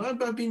something.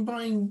 I've been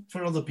buying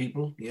for other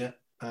people. Yeah,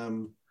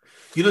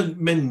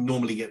 men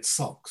normally get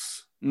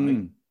socks.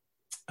 Right?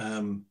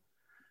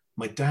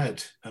 My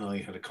dad and I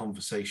had a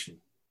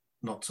conversation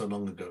not so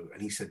long ago, and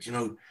he said,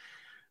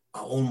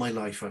 all my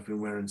life I've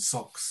been wearing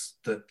socks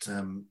that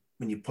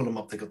when you pull them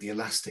up, they got the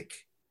elastic,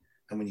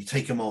 and when you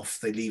take them off,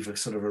 they leave a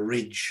sort of a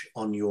ridge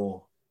on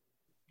your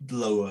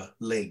lower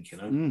leg,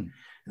 And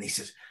he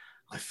said,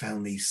 I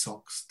found these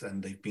socks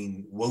and they've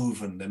been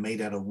woven. They're made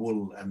out of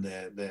wool and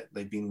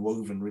they've been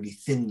woven really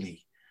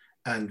thinly,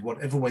 and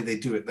whatever way they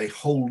do it, they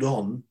hold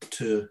on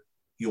to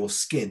your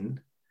skin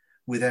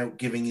without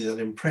giving you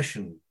that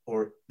impression,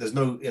 or there's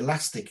no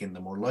elastic in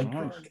them or lycra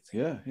or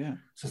anything. Yeah.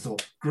 So I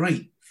thought,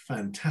 great,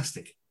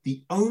 fantastic.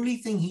 The only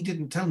thing he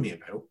didn't tell me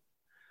about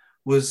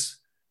was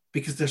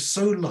because they're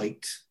so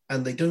light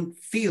and they don't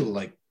feel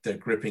like they're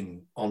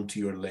gripping onto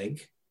your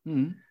leg,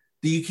 that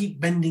you keep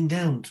bending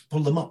down to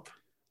pull them up.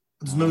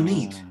 There's no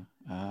need.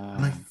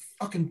 And I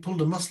fucking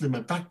pulled a muscle in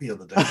my back the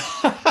other day.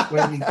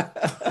 Wearing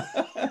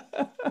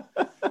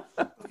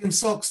fucking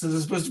socks that are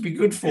supposed to be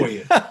good for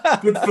you.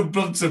 Good for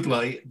blood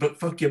supply, but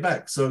fuck your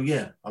back. So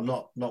yeah, I'm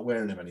not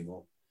wearing them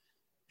anymore.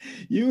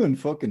 You and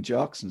fucking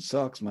jocks and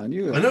socks, man.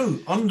 I know,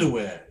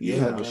 underwear.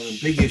 Yeah, I'm having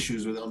big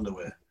issues with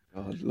underwear.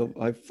 God, look,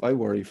 I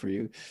worry for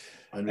you.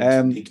 I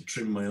need to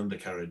trim my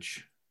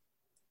undercarriage.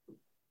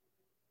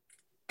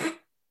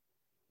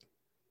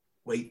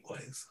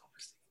 Weight-wise,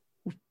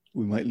 obviously.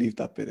 We might leave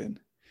that bit in.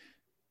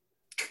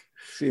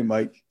 See you,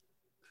 Mike.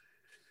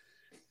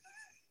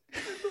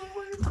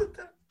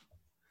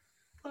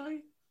 Bye.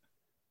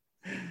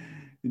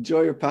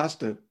 Enjoy your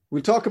pasta.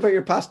 We'll talk about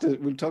your pasta.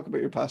 We'll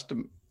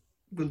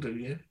do,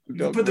 yeah. You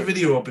can put the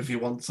video up if you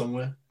want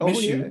somewhere.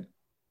 Miss you.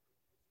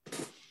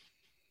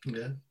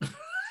 Yeah.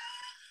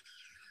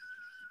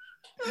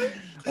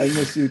 I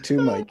miss you too,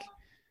 Mike.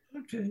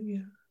 Okay, yeah.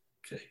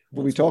 Okay.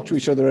 But we talk to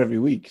each other every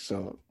week,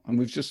 you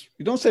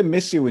don't say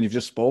miss you when you've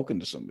just spoken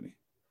to somebody.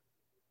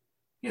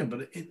 Yeah,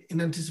 but in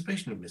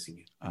anticipation of missing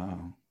you.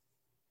 Oh.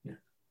 Yeah.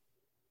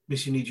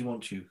 Miss you, need you,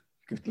 want you.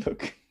 Good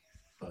luck.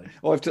 Bye.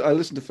 Oh, I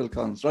listened to Phil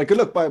Collins. Right, good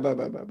luck. Bye.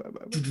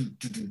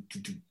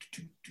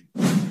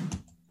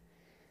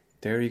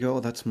 There you go.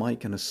 That's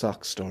Mike and his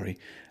sock story.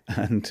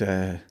 And,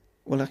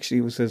 actually,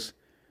 it was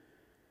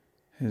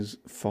his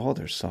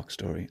father's sock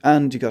story.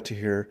 And you got to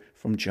hear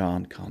from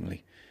John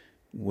Connolly,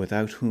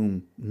 without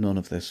whom none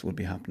of this would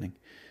be happening.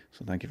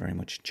 So thank you very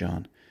much,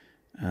 John.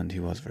 And he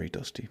was very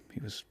dusty.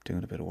 He was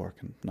doing a bit of work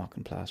and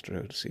knocking plaster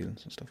out of the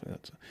ceilings and stuff like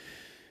that. So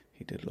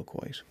he did look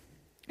white.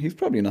 He's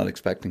probably not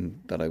expecting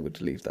that I would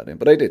leave that in,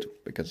 but I did,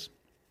 because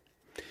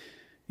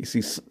you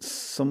see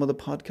some of the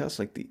podcasts,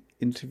 like the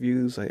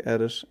interviews, I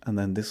edit, and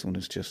then this one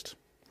is just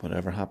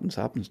whatever happens,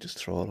 just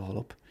throw it all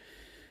up.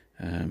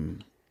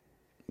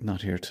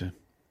 Not here to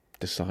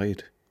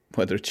decide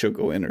whether it should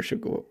go in or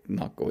should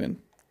not go in.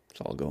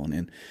 It's all going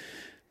in.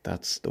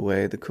 That's the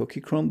way the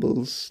cookie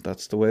crumbles.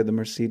 That's the way the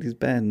Mercedes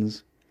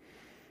bends.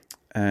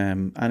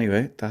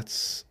 Anyway,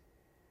 that's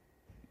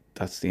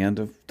the end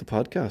of the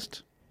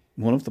podcast.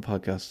 One of the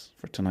podcasts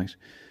for tonight.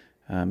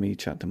 Me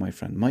chatting to my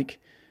friend Mike,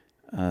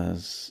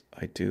 as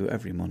I do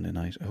every Monday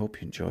night. I hope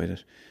you enjoyed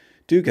it.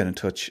 Do get in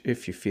touch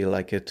if you feel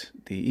like it.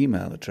 The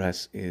email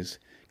address is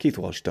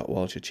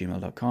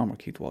keithwalsh.walsh@gmail.com or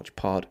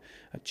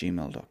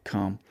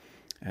keithwalshpod@gmail.com.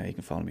 You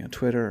can follow me on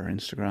Twitter or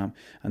Instagram.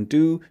 And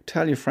do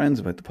tell your friends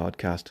about the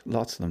podcast,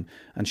 lots of them,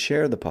 and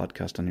share the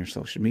podcast on your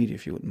social media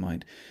if you wouldn't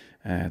mind.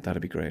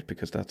 That'd be great,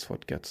 because that's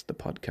what gets the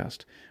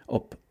podcast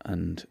up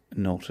and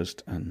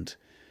noticed and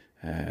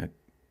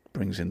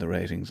brings in the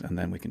ratings, and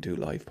then we can do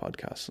live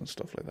podcasts and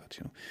stuff like that,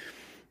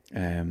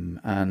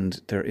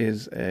 and there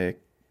is a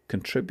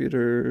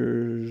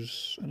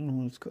contributors, I don't know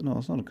what it's called. No,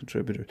 it's not a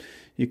contributor.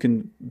 You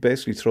can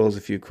basically throw us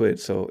a few quid,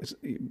 so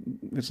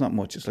it's not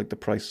much. It's like the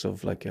price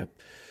of like a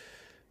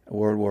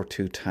World War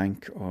II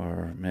tank,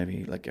 or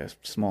maybe like a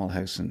small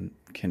house in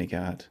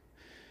Kinnegad.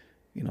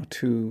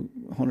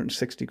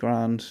 260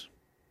 grand,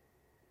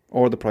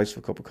 or the price of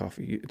a cup of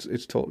coffee.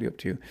 It's totally up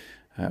to you.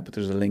 But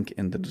there's a link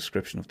in the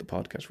description of the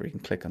podcast where you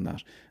can click on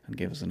that and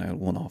give us a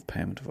one-off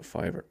payment of a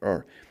 $5,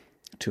 or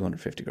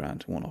 250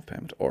 grand one-off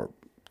payment, or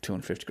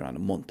 250 grand a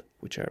month,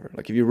 whichever.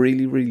 Like, if you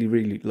really, really,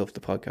 really love the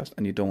podcast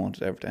and you don't want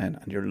it ever to end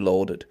and you're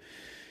loaded,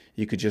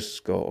 you could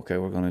just go, okay,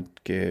 we're going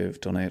to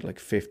donate like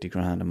 50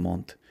 grand a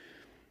month,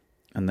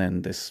 and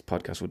then this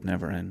podcast would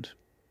never end.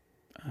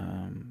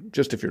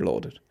 Just if you're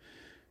loaded.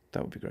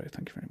 That would be great.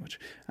 Thank you very much.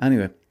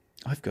 Anyway,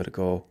 I've got to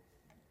go.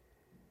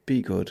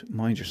 Be good.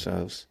 Mind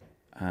yourselves.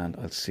 And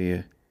I'll see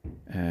you.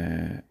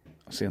 I'll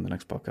see you on the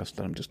next podcast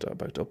that I'm just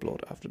about to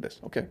upload after this.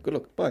 Okay, good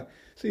luck. Bye.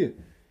 See you.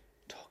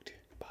 Talk to you.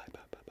 Bye.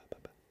 Love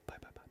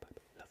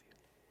you.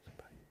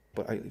 Bye.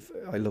 But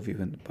I love you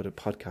in a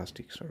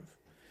podcasty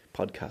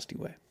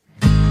way.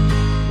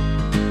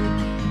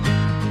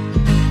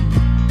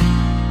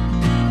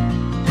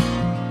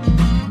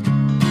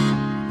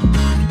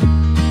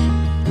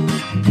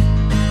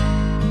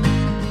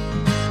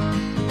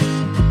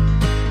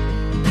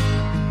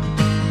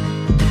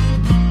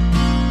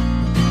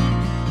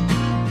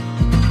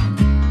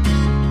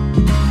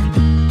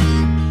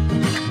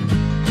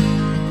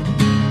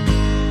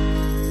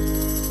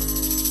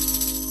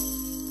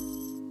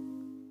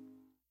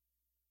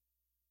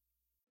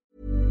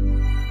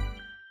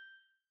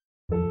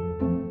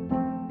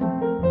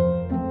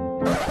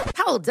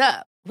 Hold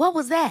up. What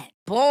was that?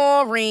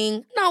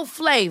 Boring. No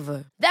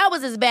flavor. That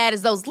was as bad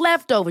as those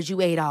leftovers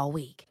you ate all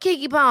week.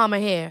 Keke Palmer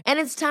here. And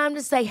it's time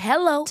to say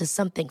hello to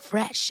something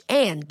fresh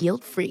and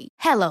guilt-free.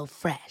 Hello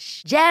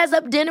Fresh. Jazz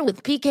up dinner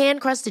with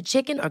pecan-crusted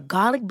chicken or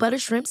garlic butter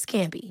shrimp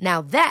scampi.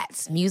 Now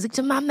that's music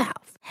to my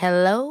mouth.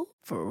 Hello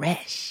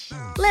Fresh.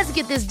 Let's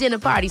get this dinner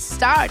party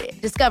started.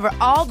 Discover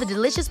all the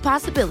delicious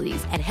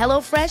possibilities at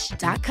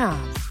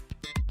HelloFresh.com.